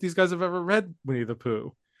don't know that these guys have ever read Winnie the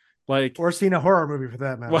Pooh, or seen a horror movie for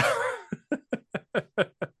that matter. Well,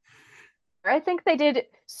 I think they did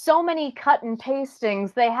so many cut and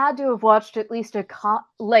pastings. They had to have watched at least a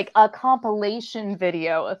compilation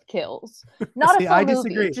video of kills, not See, a full I movie,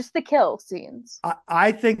 disagree. just the kill scenes.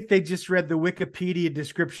 I think they just read the Wikipedia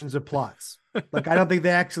descriptions of plots. I don't think they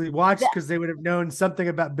actually watched because they would have known something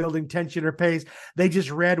about building tension or pace. They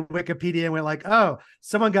just read Wikipedia and went like, "Oh,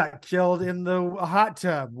 someone got killed in the hot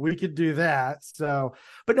tub. We could do that." So,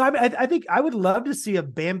 but no, I think I would love to see a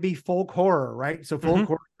Bambi folk horror, right? So folk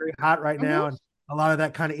horror is very hot right now, and a lot of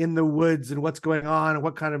that kind of in the woods and what's going on and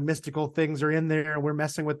what kind of mystical things are in there, and we're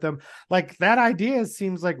messing with them. That idea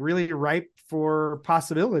seems like really ripe for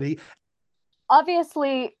possibility.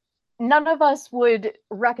 Obviously, none of us would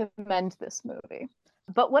recommend this movie.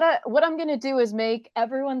 But what I'm going to do is make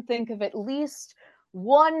everyone think of at least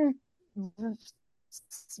one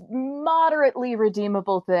moderately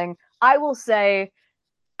redeemable thing. I will say,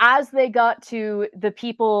 as they got to the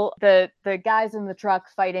people, the guys in the truck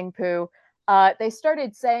fighting Pooh, they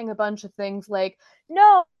started saying a bunch of things like,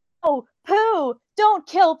 "No, Pooh, don't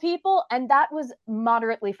kill people," and that was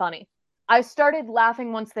moderately funny. I started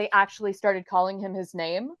laughing once they actually started calling him his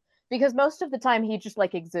name, because most of the time he just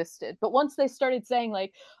existed. But once they started saying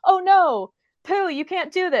 "Oh no, Pooh, you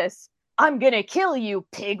can't do this. I'm gonna kill you,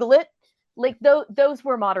 piglet." Those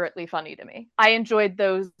were moderately funny to me. I enjoyed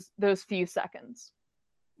those few seconds.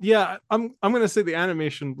 Yeah, I'm gonna say the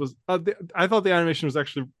animation was. I thought the animation was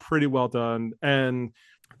actually pretty well done, and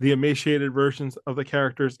the emaciated versions of the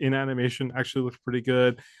characters in animation actually looked pretty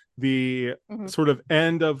good. The sort of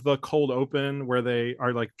end of the cold open where they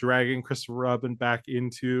are dragging Christopher Robin back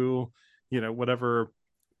into, whatever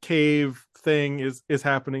cave thing is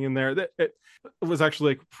happening in there. It was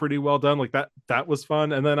actually pretty well done. That was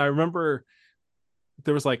fun. And then I remember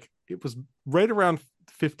there was it was right around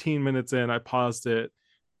 15 minutes in, I paused it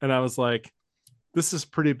and I was like, this is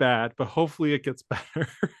pretty bad, but hopefully it gets better.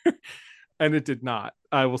 And it did not.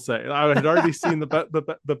 I will say I had already seen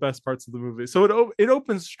the best parts of the movie, so it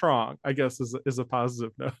opens strong, I guess, is a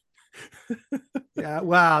positive note. Yeah,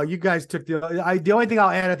 wow, you guys took the only thing I'll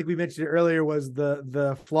add, I think we mentioned it earlier, was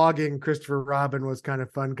the flogging Christopher Robin was kind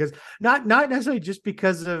of fun, because not necessarily just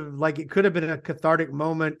because of it could have been a cathartic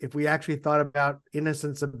moment if we actually thought about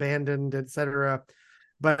innocence abandoned, etc.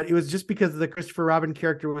 But it was just because the Christopher Robin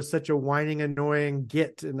character was such a whining, annoying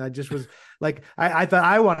git, and I just was I thought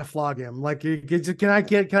I want to flog him. Can I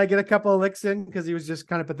get a couple of licks in, because he was just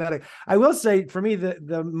kind of pathetic. I will say, for me,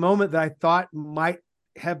 the moment that I thought might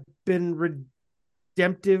have been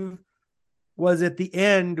redemptive was at the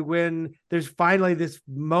end, when there's finally this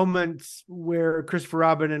moment where Christopher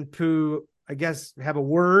Robin and Pooh, I guess, have a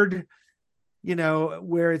word,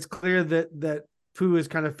 where it's clear that Pooh is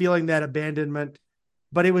kind of feeling that abandonment.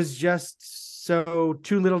 But it was just so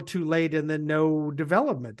too little too late, and then no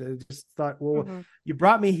development. I just thought, well, you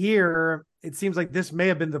brought me here. It seems like this may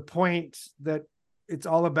have been the point, that it's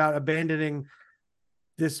all about abandoning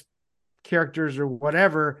this characters or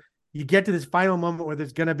whatever. You get to this final moment where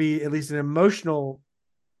there's going to be at least an emotional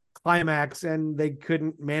climax, and they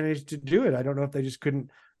couldn't manage to do it. I don't know if they just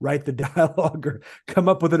couldn't write the dialogue or come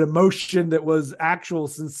up with an emotion that was actual,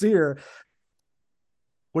 sincere.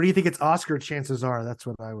 What do you think its Oscar chances are? That's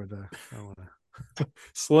what I would. I want to.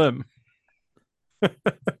 Slim.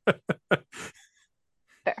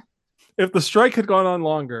 Fair. If the strike had gone on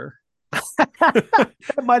longer,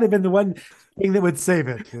 that might have been the one thing that would save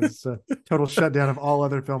it, is a total shutdown of all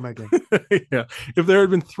other filmmaking. Yeah, if there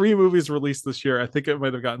had been 3 movies released this year, I think it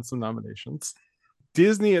might have gotten some nominations.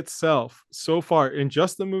 Disney itself, so far, in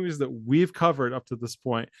just the movies that we've covered up to this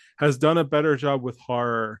point, has done a better job with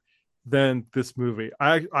horror than this movie.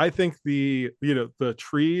 I think the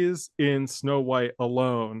trees in Snow White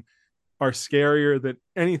alone are scarier than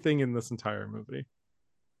anything in this entire movie.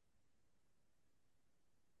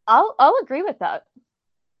 I'll agree with that.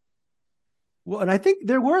 Well, and I think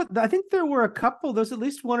there were a couple. There's at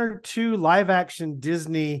least one or two live action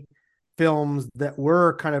Disney films that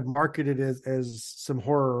were kind of marketed as some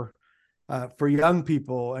horror for young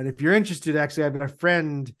people. And if you're interested, actually, I've got a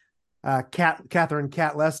friend, Catherine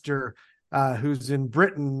Cat Lester, who's in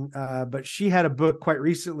Britain, but she had a book quite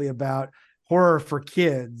recently about horror for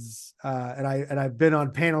kids, and I've been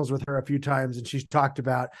on panels with her a few times, and she's talked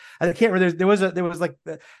about. I can't remember.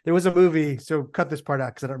 There was a movie. So cut this part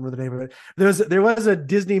out because I don't remember the name of it. There was a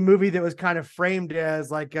Disney movie that was kind of framed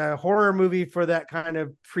as like a horror movie for that kind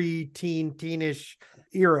of pre-teen, teenish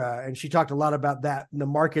era, and she talked a lot about that and the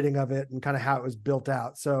marketing of it and kind of how it was built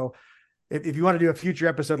out. So if you want to do a future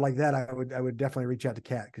episode like that, I would definitely reach out to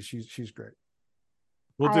Kat because she's great.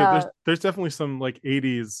 Well, dude, there's definitely some like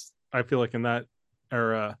 80s, I feel like, in that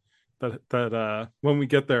era that when we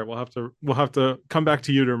get there, we'll have to come back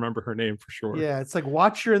to you to remember her name for sure. Yeah, it's like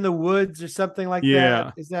Watcher in the Woods or something like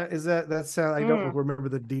Yeah. that. Is that sound? I don't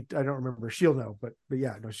remember I don't remember. She'll know, but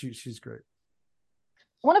yeah, no, she's great.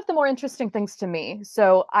 One of the more interesting things to me,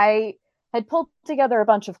 so I had pulled together a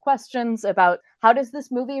bunch of questions about how does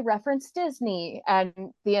this movie reference Disney, and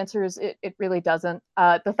the answer is it really doesn't.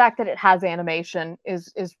 The fact that it has animation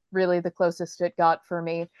is really the closest it got for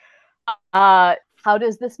me. How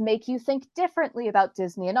does this make you think differently about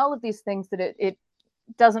Disney, and all of these things that it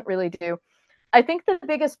doesn't really do. I think the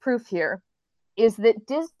biggest proof here is that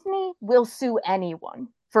Disney will sue anyone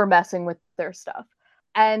for messing with their stuff.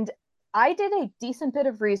 And I did a decent bit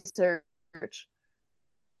of research.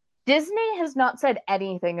 Disney has not said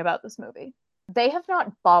anything about this movie. They have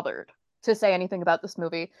not bothered to say anything about this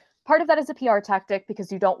movie. Part of that is a PR tactic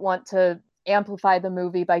because you don't want to amplify the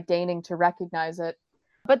movie by deigning to recognize it.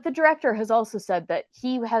 But the director has also said that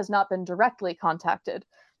he has not been directly contacted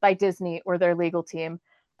by Disney or their legal team.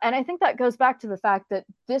 And I think that goes back to the fact that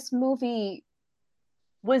this movie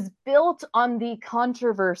was built on the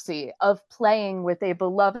controversy of playing with a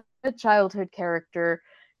beloved childhood character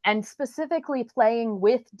and specifically playing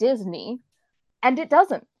with Disney. And it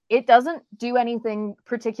doesn't do anything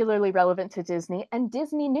particularly relevant to Disney. And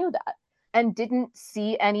Disney knew that and didn't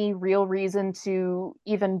see any real reason to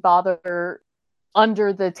even bother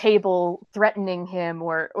under the table threatening him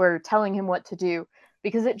or telling him what to do,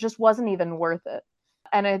 because it just wasn't even worth it.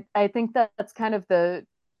 And I think that's kind of the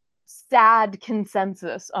sad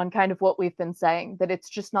consensus on kind of what we've been saying, that it's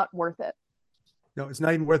just not worth it. No, it's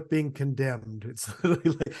not even worth being condemned. It's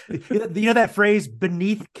literally like, that phrase,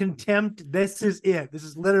 beneath contempt. This is it. This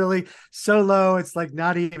is literally so low. It's like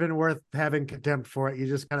not even worth having contempt for it. You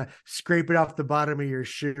just kind of scrape it off the bottom of your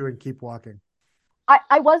shoe and keep walking.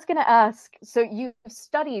 I was going to ask, so you've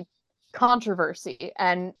studied controversy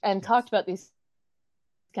and talked about these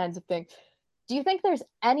kinds of things. Do you think there's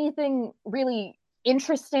anything really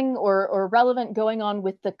interesting or relevant going on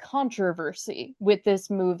with the controversy with this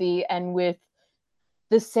movie and with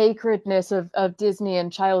the sacredness of Disney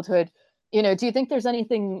and childhood? Do you think there's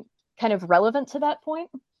anything kind of relevant to that point?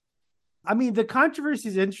 I mean, the controversy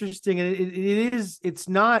is interesting, and it's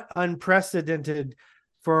not unprecedented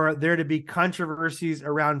for there to be controversies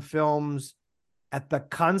around films at the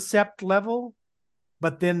concept level,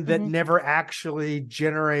 but then that never actually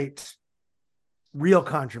generate real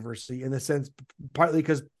controversy, in the sense, partly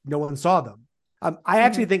because no one saw them. I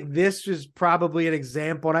actually think this is probably an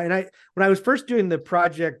example. And I when I was first doing the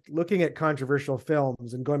project, looking at controversial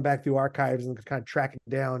films and going back through archives and kind of tracking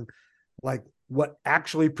down like what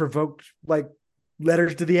actually provoked like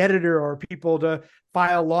letters to the editor or people to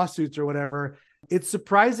file lawsuits or whatever, it's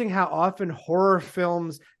surprising how often horror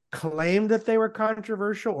films claimed that they were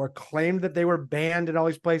controversial or claimed that they were banned in all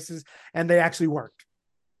these places, and they actually weren't.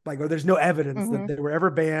 Like, or there's no evidence that they were ever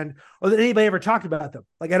banned or that anybody ever talked about them,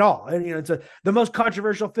 like, at all. And it's the most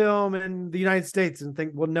controversial film in the United States, and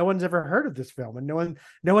think, well, no one's ever heard of this film, and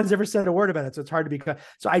no one's ever said a word about it. So it's hard to be.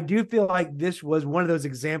 So I do feel like this was one of those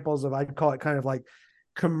examples of, I'd call it kind of like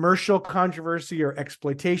commercial controversy or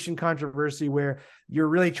exploitation controversy, where you're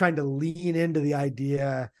really trying to lean into the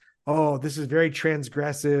idea, oh, this is very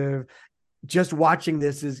transgressive. Just watching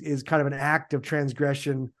this is kind of an act of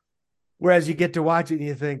transgression. Whereas you get to watch it and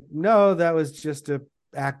you think, no, that was just an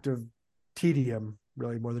act of tedium,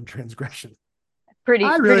 really, more than transgression.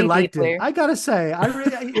 I really liked it. I gotta say,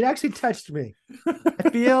 it actually touched me. I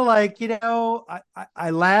feel like,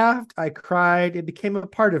 I laughed, I cried, it became a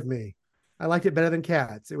part of me. I liked it better than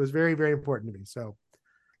Cats. It was very, very important to me. So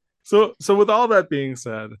with all that being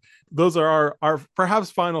said, those are our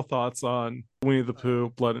perhaps final thoughts on Winnie the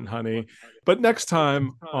Pooh, Blood and Honey. But next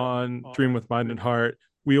time on Dream with Mind and Heart,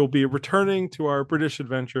 we will be returning to our British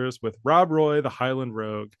adventures with Rob Roy, the Highland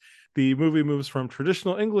Rogue. The movie moves from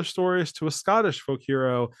traditional English stories to a Scottish folk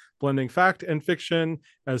hero, blending fact and fiction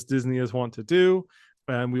as Disney is wont to do.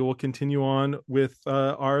 And we will continue on with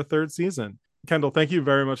our third season. Kendall, thank you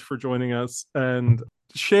very much for joining us and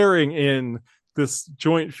sharing in this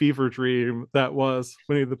joint fever dream that was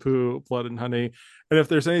Winnie-the-Pooh, Blood and Honey. And if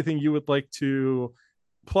there's anything you would like to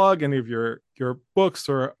plug, any of your books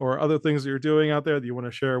or other things that you're doing out there that you want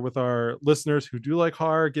to share with our listeners who do like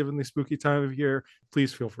horror given the spooky time of year,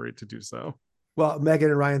 please feel free to do so. Well,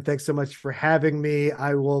 Megan and Ryan, thanks so much for having me.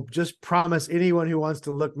 I will just promise anyone who wants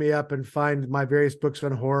to look me up and find my various books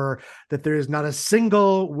on horror that there is not a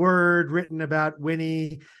single word written about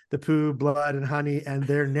Winnie the Pooh, Blood and Honey, and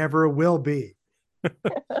there never will be.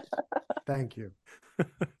 Thank you.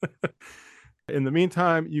 In the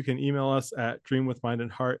meantime, you can email us at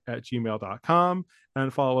dreamwithmindandheart@gmail.com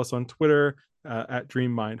and follow us on Twitter at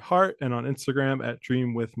DreamMindHeart and on Instagram at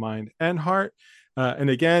DreamWithMindAndHeart. And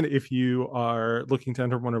again, if you are looking to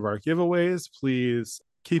enter one of our giveaways, please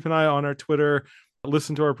keep an eye on our Twitter.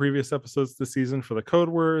 Listen to our previous episodes this season for the code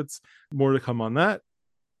words. More to come on that.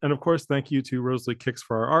 And of course, thank you to Rosalie Kicks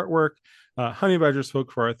for our artwork, Honey Badger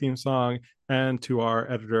Smoke for our theme song, and to our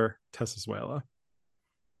editor, Tessa Suela.